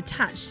that was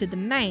attached to the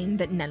mane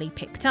that Nellie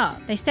picked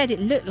up. They said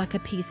it looked like a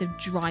piece of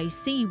dry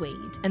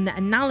seaweed, and the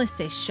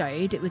analysis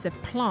showed it was of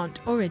plant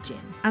origin.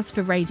 As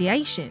for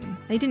radiation,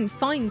 they didn't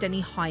find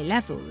any high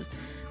levels,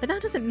 but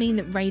that doesn't mean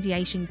that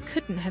radiation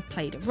couldn't have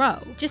played a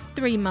role. Just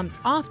 3 months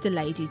after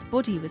Lady's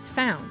body was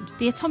found,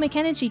 the Atomic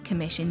Energy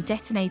Commission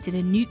detonated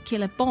a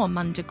nuclear bomb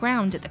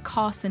underground at the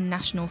Carson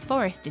National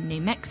Forest in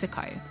New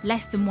Mexico,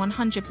 less than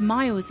 100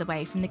 miles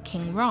away from the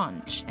King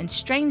Ranch, and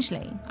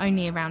strangely,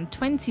 only around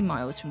 20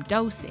 miles from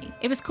Dulce.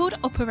 It was called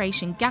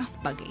Operation Gas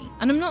Buggy,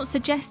 and I'm not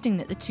suggesting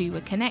that the two were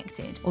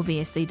connected.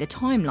 Obviously, the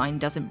timeline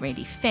doesn't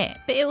really fit,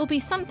 but it will be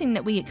something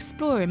that we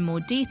explore in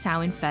more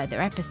detail in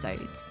further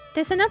episodes.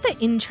 There's another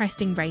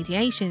interesting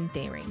radiation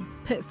theory,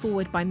 put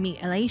forward by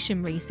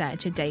mutilation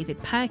researcher David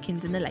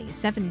Perkins in the late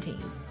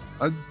 70s.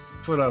 I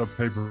put out a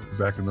paper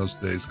back in those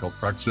days called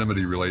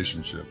Proximity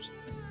Relationships,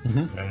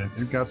 and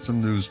it got some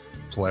news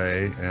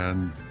play,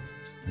 and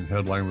the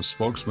headline was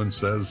 "Spokesman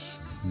Says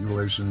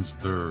Mutilations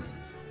are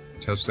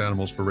Test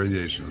Animals for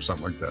Radiation," or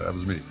something like that. That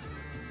was me.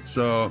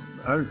 So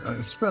I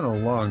spent a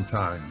long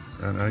time,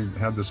 and I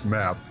had this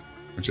map,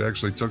 which I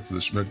actually took to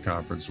the Schmidt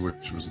conference,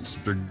 which was this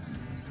big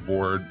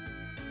board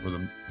with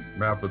a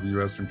map of the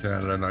U.S. and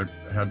Canada, and I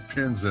had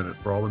pins in it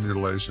for all the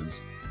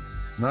mutilations.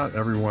 Not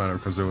every one,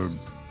 because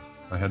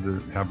I had to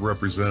have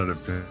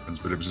representative pins,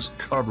 but it was just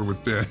covered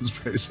with pins,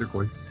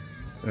 basically,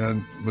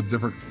 and with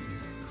different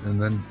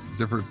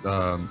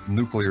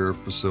nuclear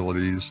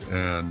facilities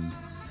and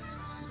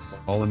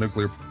all the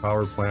nuclear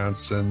power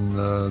plants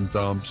and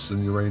dumps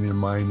and uranium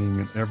mining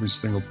and every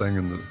single thing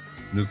in the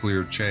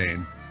nuclear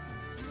chain,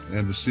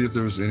 and to see if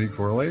there was any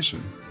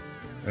correlation.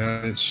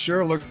 And it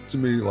sure looked to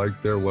me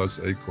like there was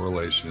a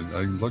correlation.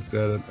 I looked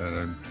at it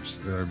and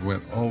I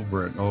went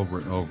over and over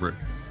and over it.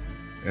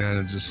 And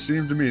it just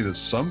seemed to me that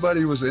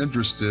somebody was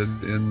interested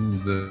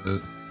in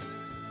the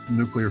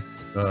nuclear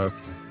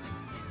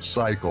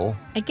cycle.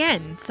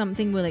 Again,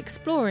 something we'll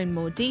explore in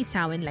more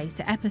detail in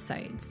later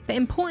episodes, but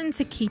important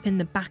to keep in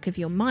the back of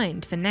your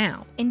mind for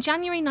now. In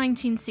January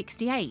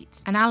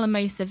 1968, an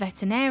Apaloosa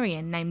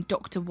veterinarian named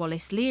Dr.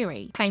 Wallace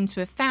Leary claimed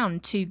to have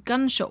found 2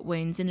 gunshot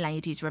wounds in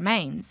Lady's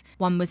remains.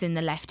 One was in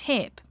the left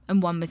hip,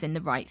 and one was in the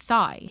right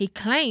thigh. He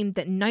claimed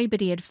that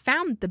nobody had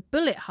found the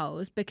bullet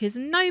holes because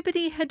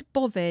nobody had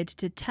bothered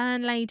to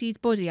turn Lady's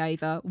body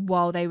over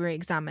while they were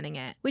examining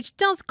it, which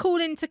does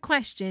call into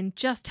question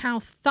just how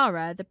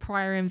thorough the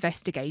prior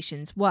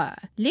investigations were.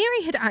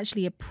 Leary had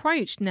actually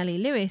approached Nellie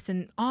Lewis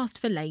and asked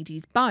for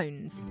Lady's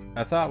bones.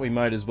 I thought we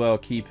might as well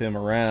keep him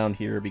around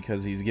here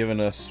because he's given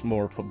us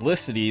more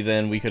publicity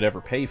than we could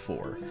ever pay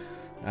for.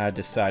 I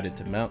decided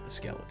to mount the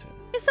skeleton.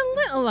 It's a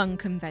little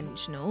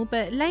unconventional,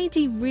 but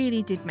Lady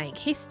really did make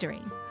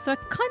history, so I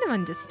kind of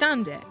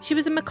understand it. She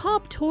was a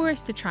macabre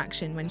tourist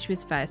attraction when she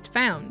was first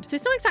found, so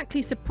it's not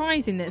exactly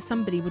surprising that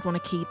somebody would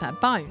want to keep her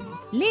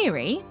bones.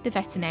 Leary, the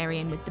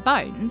veterinarian with the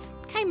bones,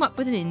 came up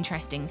with an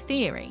interesting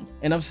theory.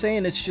 And I'm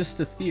saying it's just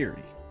a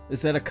theory.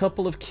 Is that a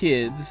couple of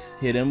kids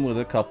hit him with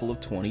a couple of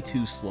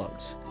 .22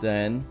 slugs.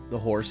 Then the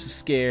horse is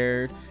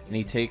scared and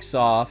he takes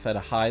off at a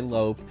high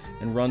lope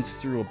and runs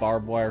through a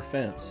barbed wire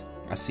fence.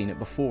 I've seen it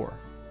before.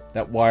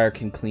 That wire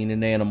can clean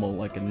an animal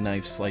like a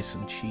knife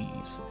slicing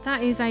cheese.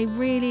 That is a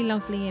really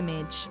lovely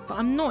image, but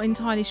I'm not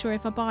entirely sure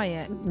if I buy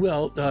it.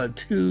 Well,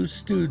 2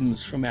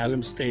 students from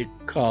Adams State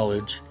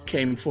College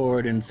came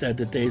forward and said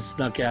that they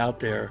snuck out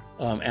there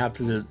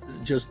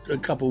just a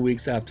couple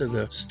weeks after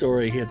the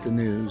story hit the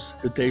news,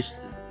 that they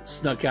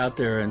snuck out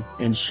there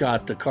and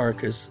shot the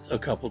carcass a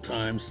couple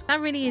times. That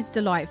really is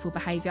delightful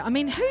behaviour. I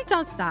mean, who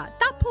does that?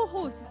 That poor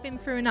horse has been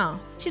through enough.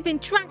 She's been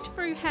dragged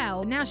through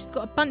hell. Now she's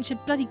got a bunch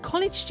of bloody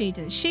college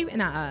students shooting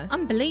at her.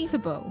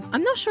 Unbelievable.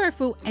 I'm not sure if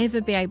we'll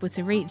ever be able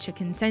to reach a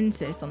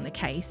consensus on the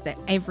case that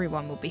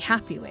everyone will be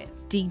happy with.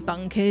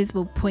 Debunkers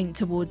will point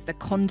towards the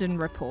Condon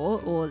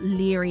report or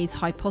Leary's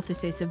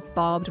hypothesis of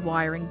barbed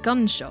wire and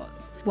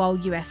gunshots, while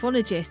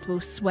ufologists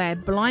will swear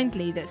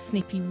blindly that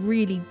Snippy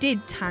really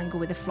did tangle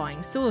with a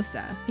flying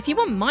saucer. If you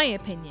want my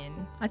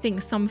opinion, I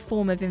think some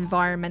form of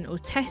environmental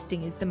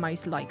testing is the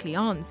most likely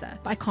answer,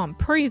 but I can't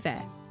prove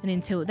it. And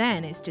until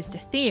then, it's just a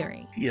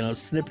theory. You know,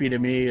 Snippy to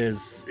me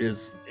it's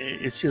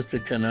just a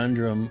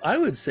conundrum. I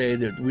would say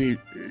that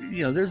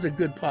there's a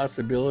good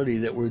possibility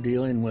that we're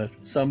dealing with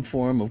some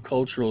form of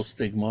cultural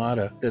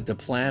stigmata, that the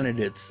planet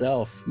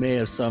itself may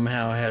have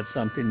somehow had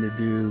something to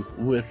do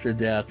with the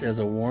death as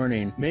a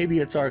warning. Maybe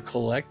it's our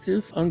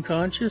collective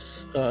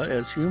unconscious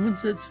as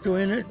humans that's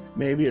doing it.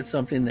 Maybe it's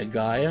something that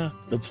Gaia,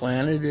 the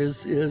planet,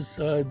 is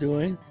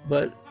doing.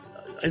 But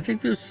I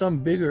think there's some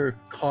bigger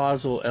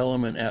causal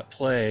element at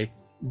play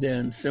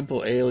than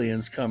simple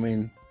aliens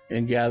coming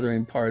and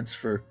gathering parts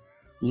for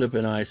lip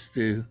and eye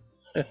stew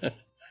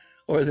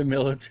or the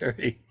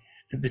military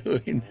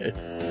doing it.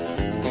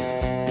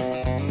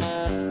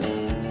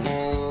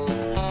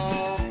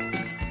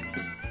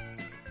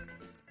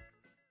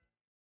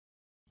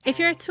 If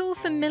you're at all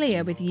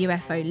familiar with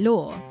UFO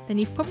lore, then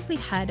you've probably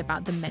heard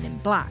about the Men in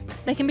Black.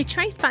 They can be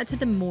traced back to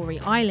the Maury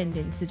Island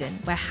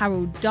incident, where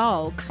Harold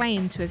Dahl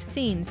claimed to have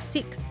seen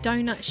 6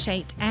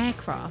 donut-shaped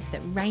aircraft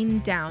that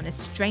rained down a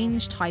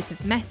strange type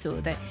of metal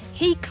that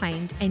he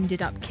claimed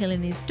ended up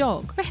killing his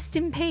dog. Rest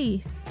in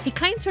peace. He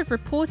claimed to have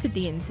reported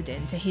the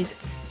incident to his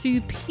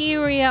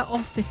superior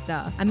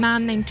officer, a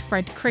man named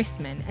Fred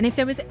Chrisman, and if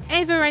there was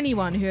ever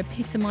anyone who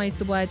epitomised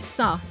the word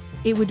sus,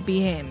 it would be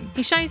him.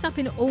 He shows up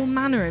in all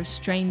manner of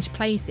strange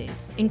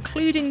places,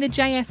 including the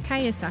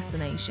JFK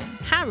assassination.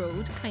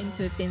 Harold claimed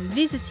to have been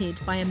visited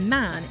by a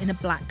man in a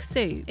black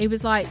suit. He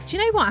was like, "Do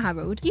you know what,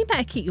 Harold? You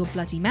better keep your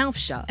bloody mouth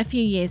shut." A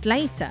few years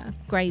later,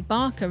 Gray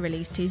Barker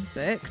released his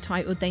book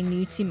titled They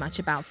Knew Too Much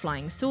About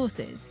Flying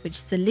Saucers, which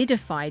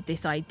solidified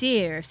this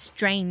idea of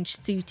strange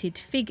suited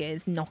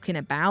figures knocking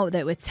about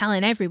that were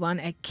telling everyone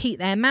to keep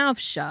their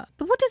mouths shut.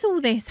 But what does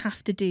all this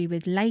have to do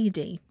with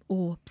Lady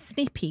or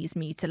Snippy's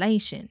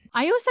mutilation?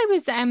 I also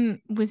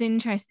was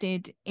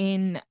interested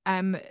in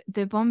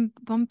the one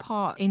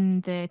part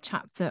in the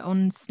chapter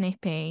on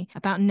Snippy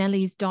about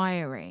Nellie's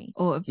diary,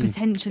 or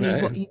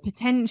potentially what you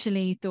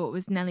potentially thought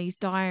was Nellie's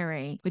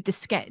diary, with the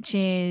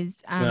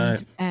sketches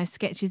and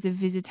sketches of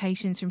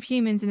visitations from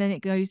humans, and then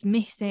it goes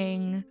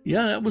missing.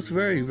 Yeah, that was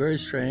very, very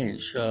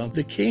strange.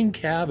 The King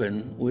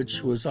cabin,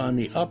 which was on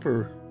the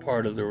upper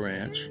part of the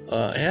ranch,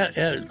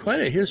 had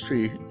quite a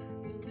history,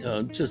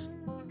 just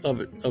of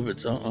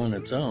its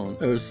own.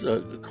 There was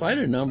quite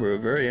a number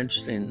of very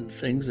interesting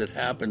things that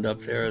happened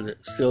up there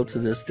that still to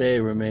this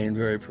day remain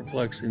very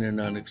perplexing and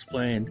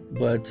unexplained.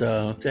 But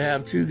to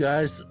have 2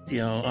 guys,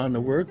 on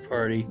the work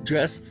party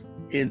dressed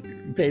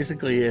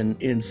basically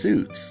in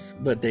suits,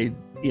 but they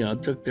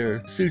took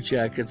their suit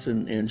jackets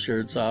and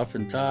shirts off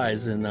and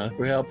ties and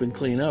were helping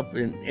clean up,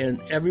 and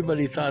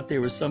everybody thought they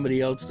were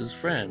somebody else's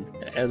friend.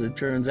 As it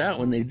turns out,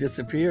 when they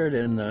disappeared,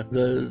 and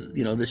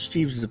the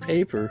sheets of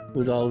paper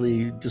with all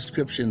the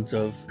descriptions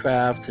of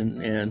craft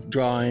and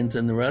drawings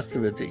and the rest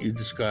of it that you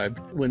described,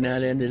 when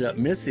that ended up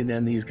missing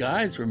and these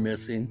guys were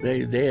missing,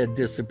 they had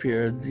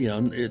disappeared.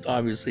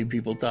 Obviously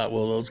people thought,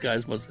 well, those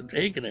guys must have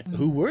taken it.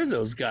 Who were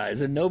those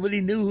guys? And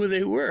nobody knew who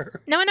they were.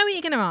 Now I know what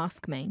you're going to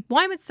ask me.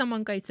 Why would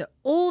someone go to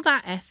all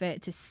that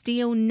effort to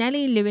steal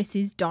Nellie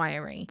Lewis's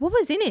diary? What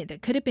was in it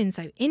that could have been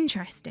so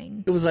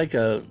interesting? It was like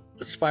a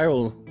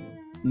spiral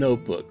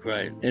notebook,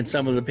 right? And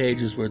some of the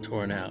pages were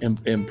torn out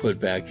and put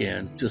back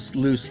in, just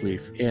loose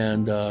leaf.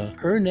 And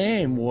her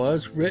name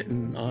was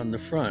written on the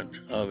front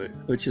of it,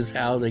 which is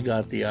how they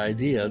got the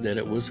idea that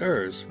it was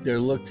hers. There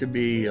looked to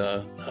be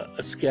a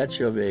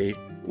sketch of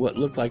what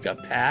looked like a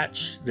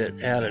patch that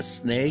had a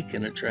snake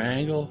and a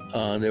triangle.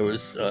 There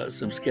was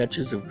some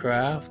sketches of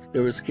craft.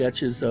 There were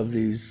sketches of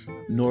these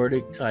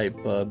Nordic type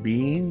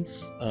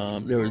beings.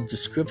 There were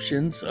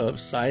descriptions of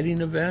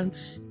sighting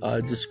events,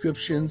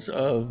 descriptions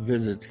of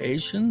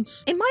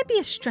visitations. It might be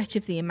a stretch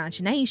of the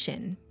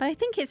imagination, but I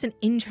think it's an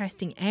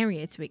interesting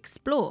area to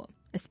explore,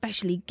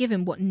 especially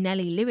given what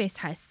Nellie Lewis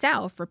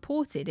herself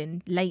reported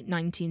in late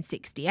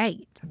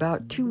 1968.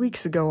 About 2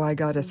 weeks ago, I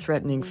got a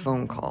threatening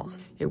phone call.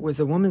 It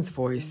was a woman's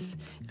voice,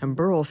 and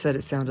Burl said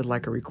it sounded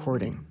like a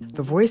recording.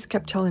 The voice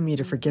kept telling me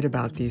to forget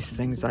about these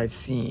things I've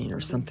seen, or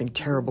something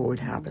terrible would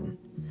happen.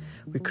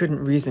 We couldn't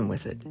reason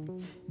with it.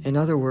 In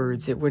other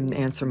words, it wouldn't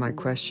answer my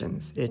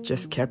questions. It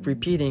just kept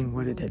repeating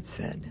what it had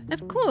said.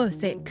 Of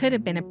course, it could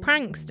have been a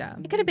prankster.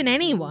 It could have been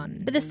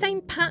anyone. But the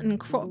same pattern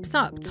crops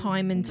up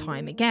time and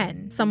time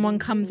again. Someone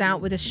comes out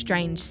with a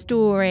strange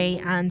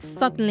story and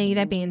suddenly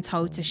they're being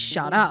told to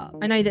shut up.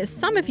 I know that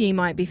some of you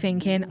might be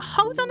thinking,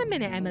 hold on a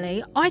minute,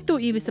 Emily, I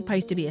thought you were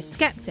supposed to be a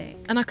skeptic.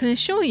 And I can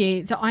assure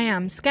you that I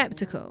am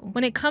skeptical.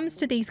 When it comes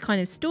to these kind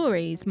of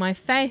stories, my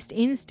first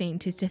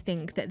instinct is to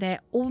think that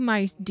they're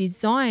almost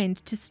designed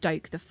to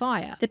stoke the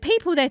fire. The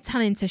people they're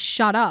telling to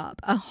shut up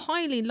are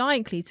highly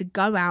likely to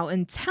go out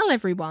and tell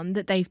everyone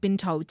that they've been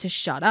told to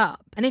shut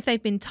up. And if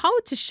they've been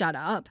told to shut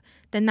up,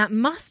 then that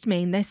must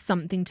mean there's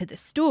something to the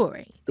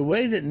story. The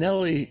way that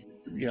Nellie,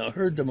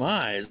 her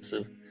demise,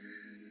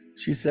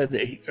 she said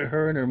that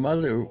her and her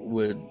mother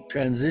would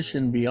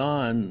transition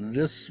beyond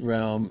this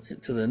realm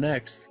to the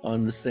next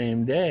on the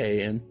same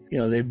day. And,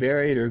 they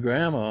buried her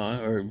grandma,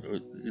 or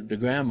the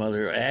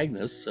grandmother,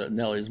 Agnes,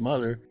 Nellie's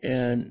mother,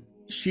 and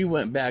she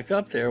went back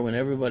up there when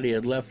everybody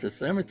had left the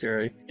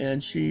cemetery,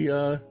 and she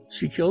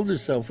killed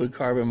herself with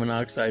carbon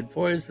monoxide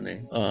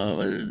poisoning.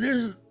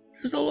 There's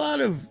a lot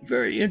of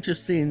very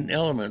interesting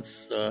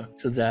elements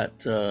to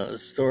that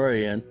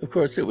story, and of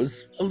course it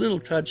was a little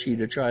touchy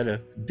to try to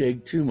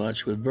dig too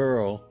much with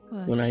Burrell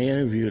when I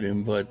interviewed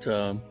him, but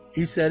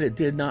he said it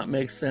did not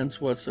make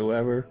sense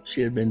whatsoever.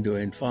 She had been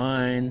doing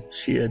fine.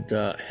 She had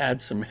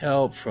had some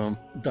help from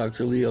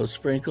Dr. Leo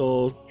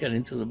Sprinkle,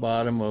 getting to the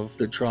bottom of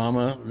the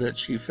trauma that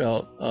she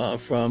felt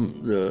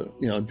from the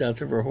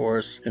death of her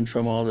horse and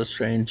from all the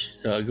strange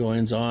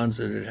goings-ons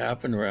that had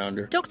happened around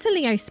her. Dr.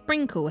 Leo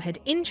Sprinkle had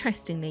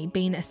interestingly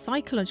been a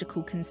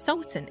psychological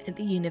consultant at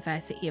the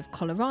University of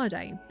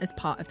Colorado as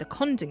part of the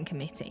Condon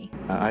Committee.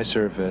 I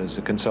serve as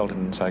a consultant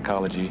in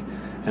psychology,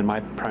 and my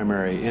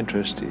primary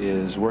interest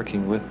is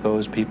working with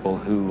those people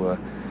who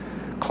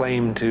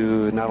claim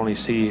to not only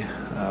see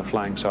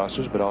flying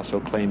saucers, but also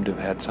claim to have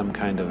had some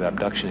kind of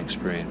abduction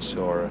experience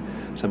or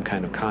some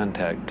kind of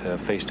contact,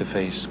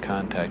 face-to-face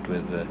contact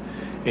with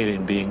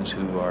alien beings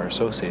who are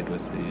associated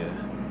with the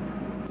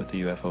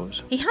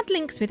UFOs. He had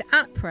links with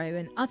APRO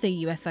and other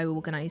UFO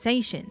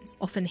organisations,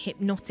 often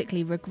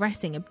hypnotically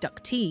regressing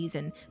abductees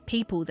and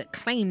people that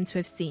claim to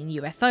have seen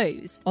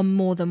UFOs. On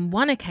more than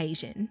one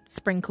occasion,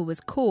 Sprinkle was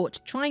caught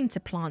trying to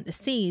plant the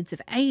seeds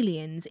of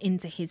aliens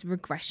into his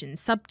regression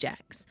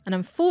subjects. And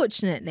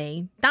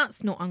unfortunately,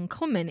 that's not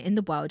uncommon in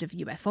the world of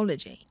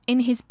ufology.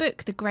 In his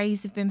book, The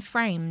Greys Have Been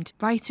Framed,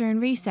 writer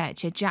and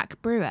researcher Jack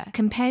Brewer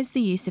compares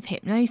the use of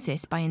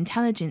hypnosis by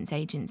intelligence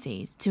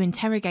agencies to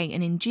interrogate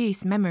and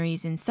induce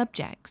memories in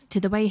subjects to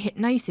the way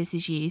hypnosis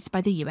is used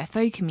by the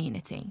UFO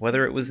community.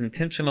 Whether it was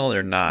intentional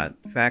or not,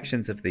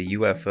 factions of the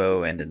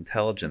UFO and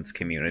intelligence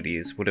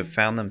communities would have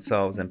found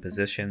themselves in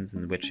positions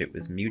in which it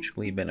was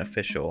mutually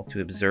beneficial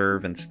to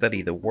observe and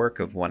study the work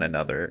of one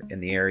another in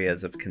the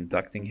areas of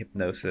conducting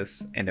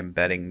hypnosis and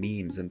embedding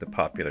memes into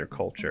popular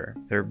culture.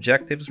 Their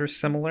objectives were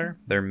similar,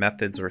 their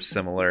methods were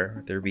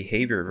similar, their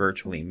behavior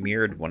virtually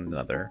mirrored one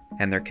another,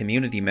 and their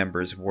community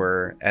members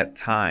were, at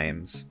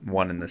times,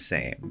 one and the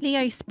same.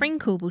 Leo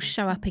Sprinkle will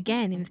show up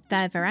again in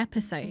further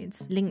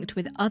episodes, linked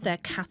with other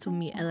cattle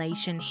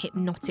mutilation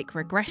hypnotic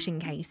regression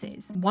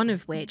cases, one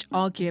of which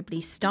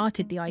arguably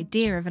started the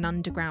idea of an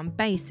underground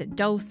base at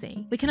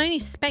Dulcie. We can only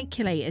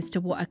speculate as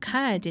to what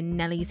occurred in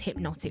Nellie's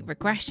hypnotic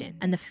regression,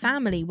 and the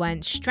family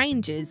weren't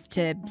strangers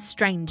to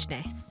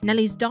strangeness.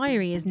 Nellie's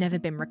diary has never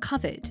been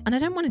recovered, and I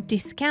don't want to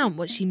discount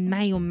what she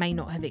may or may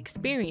not have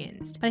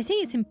experienced, but I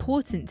think it's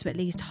important to at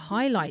least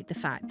highlight the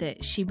fact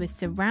that she was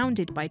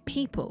surrounded by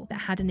people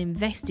that had an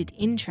invested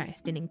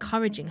interest in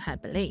encouraging her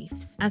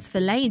beliefs. As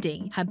for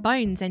Lady, her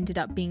bones ended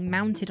up being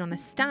mounted on a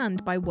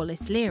stand by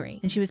Wallace Leary,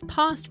 and she was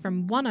passed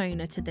from one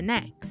owner to the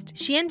next.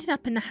 She ended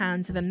up in the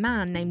hands of a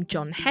man named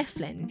John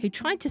Heflin, who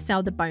tried to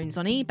sell the bones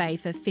on eBay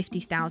for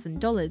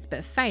 $50,000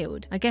 but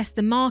failed. I guess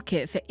the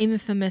market for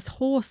infamous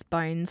horse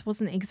bones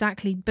wasn't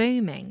exactly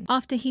booming.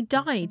 After he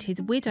died,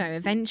 his widow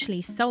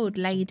eventually sold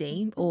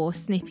Lady, or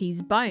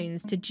Snippy's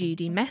bones, to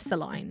Judy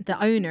Messerline,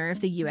 the owner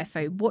of the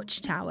UFO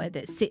watchtower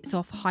that sits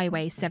off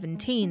Highway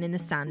 17 in the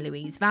San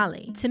Luis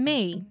Valley. To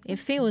me, it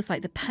feels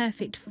like the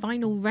perfect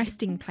final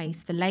resting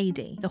place for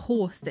Lady, the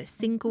horse that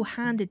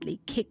single-handedly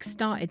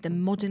kick-started the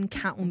modern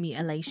cattle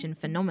mutilation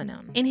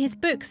phenomenon. In his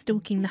book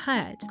Stalking the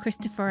Herd,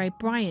 Christopher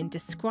O'Brien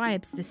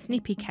describes the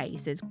Snippy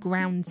case as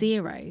ground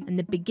zero and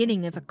the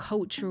beginning of a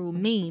cultural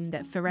meme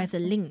that forever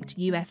linked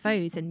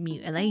UFOs and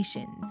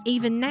mutilations.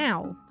 Even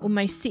now,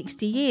 almost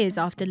 60 years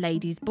after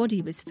Lady's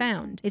body was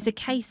found, it's a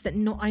case that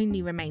not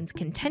only remains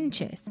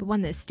contentious, but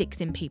one that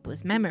sticks in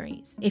people's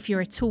memories. If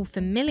you're at all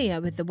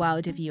familiar with the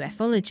world of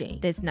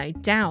ufology, there's no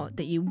doubt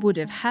that you would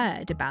have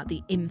heard about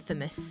the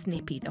infamous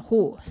Snippy the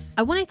Horse.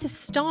 I wanted to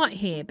start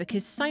here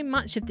because so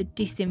much of the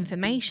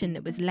disinformation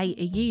that was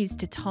later used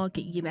to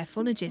target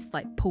ufologists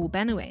like Paul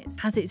Bennewitz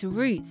has its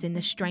roots in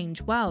the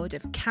strange world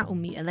of cattle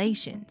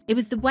mutilations. It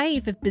was the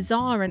wave of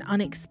bizarre and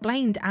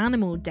unexplained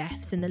animal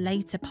deaths in the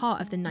later part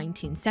of the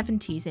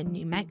 1970s in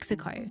New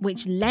Mexico,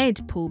 which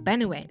led Paul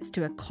Bennewitz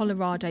to a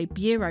Colorado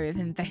Bureau of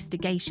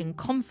Investigation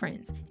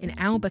conference in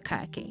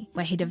Albuquerque,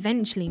 where he'd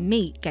eventually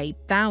meet Gabe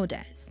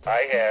Valdez.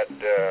 I had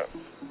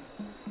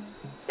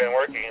been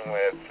working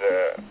with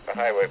a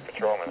highway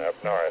patrolman up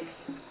north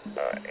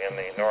in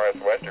the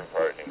northwestern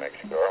part of New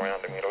Mexico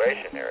around the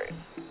mutilation area.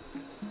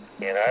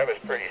 And I was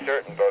pretty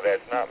certain, though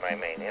that's not my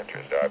main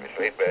interest,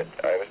 obviously, but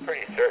I was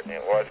pretty certain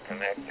it was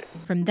connected.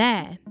 From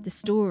there, the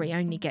story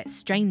only gets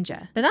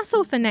stranger. But that's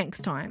all for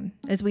next time,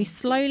 as we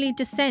slowly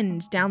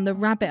descend down the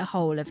rabbit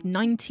hole of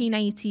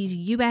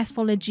 1980s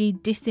ufology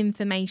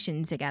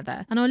disinformation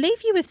together. And I'll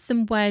leave you with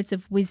some words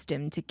of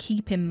wisdom to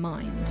keep in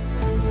mind.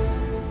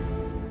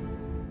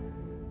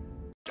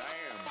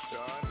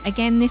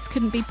 Again, this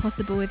couldn't be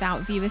possible without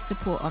viewer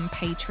support on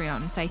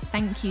Patreon, so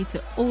thank you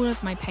to all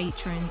of my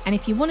patrons. And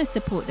if you want to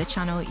support the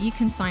channel, you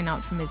can sign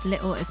up from as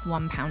little as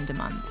 £1 a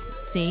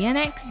month. See you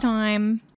next time!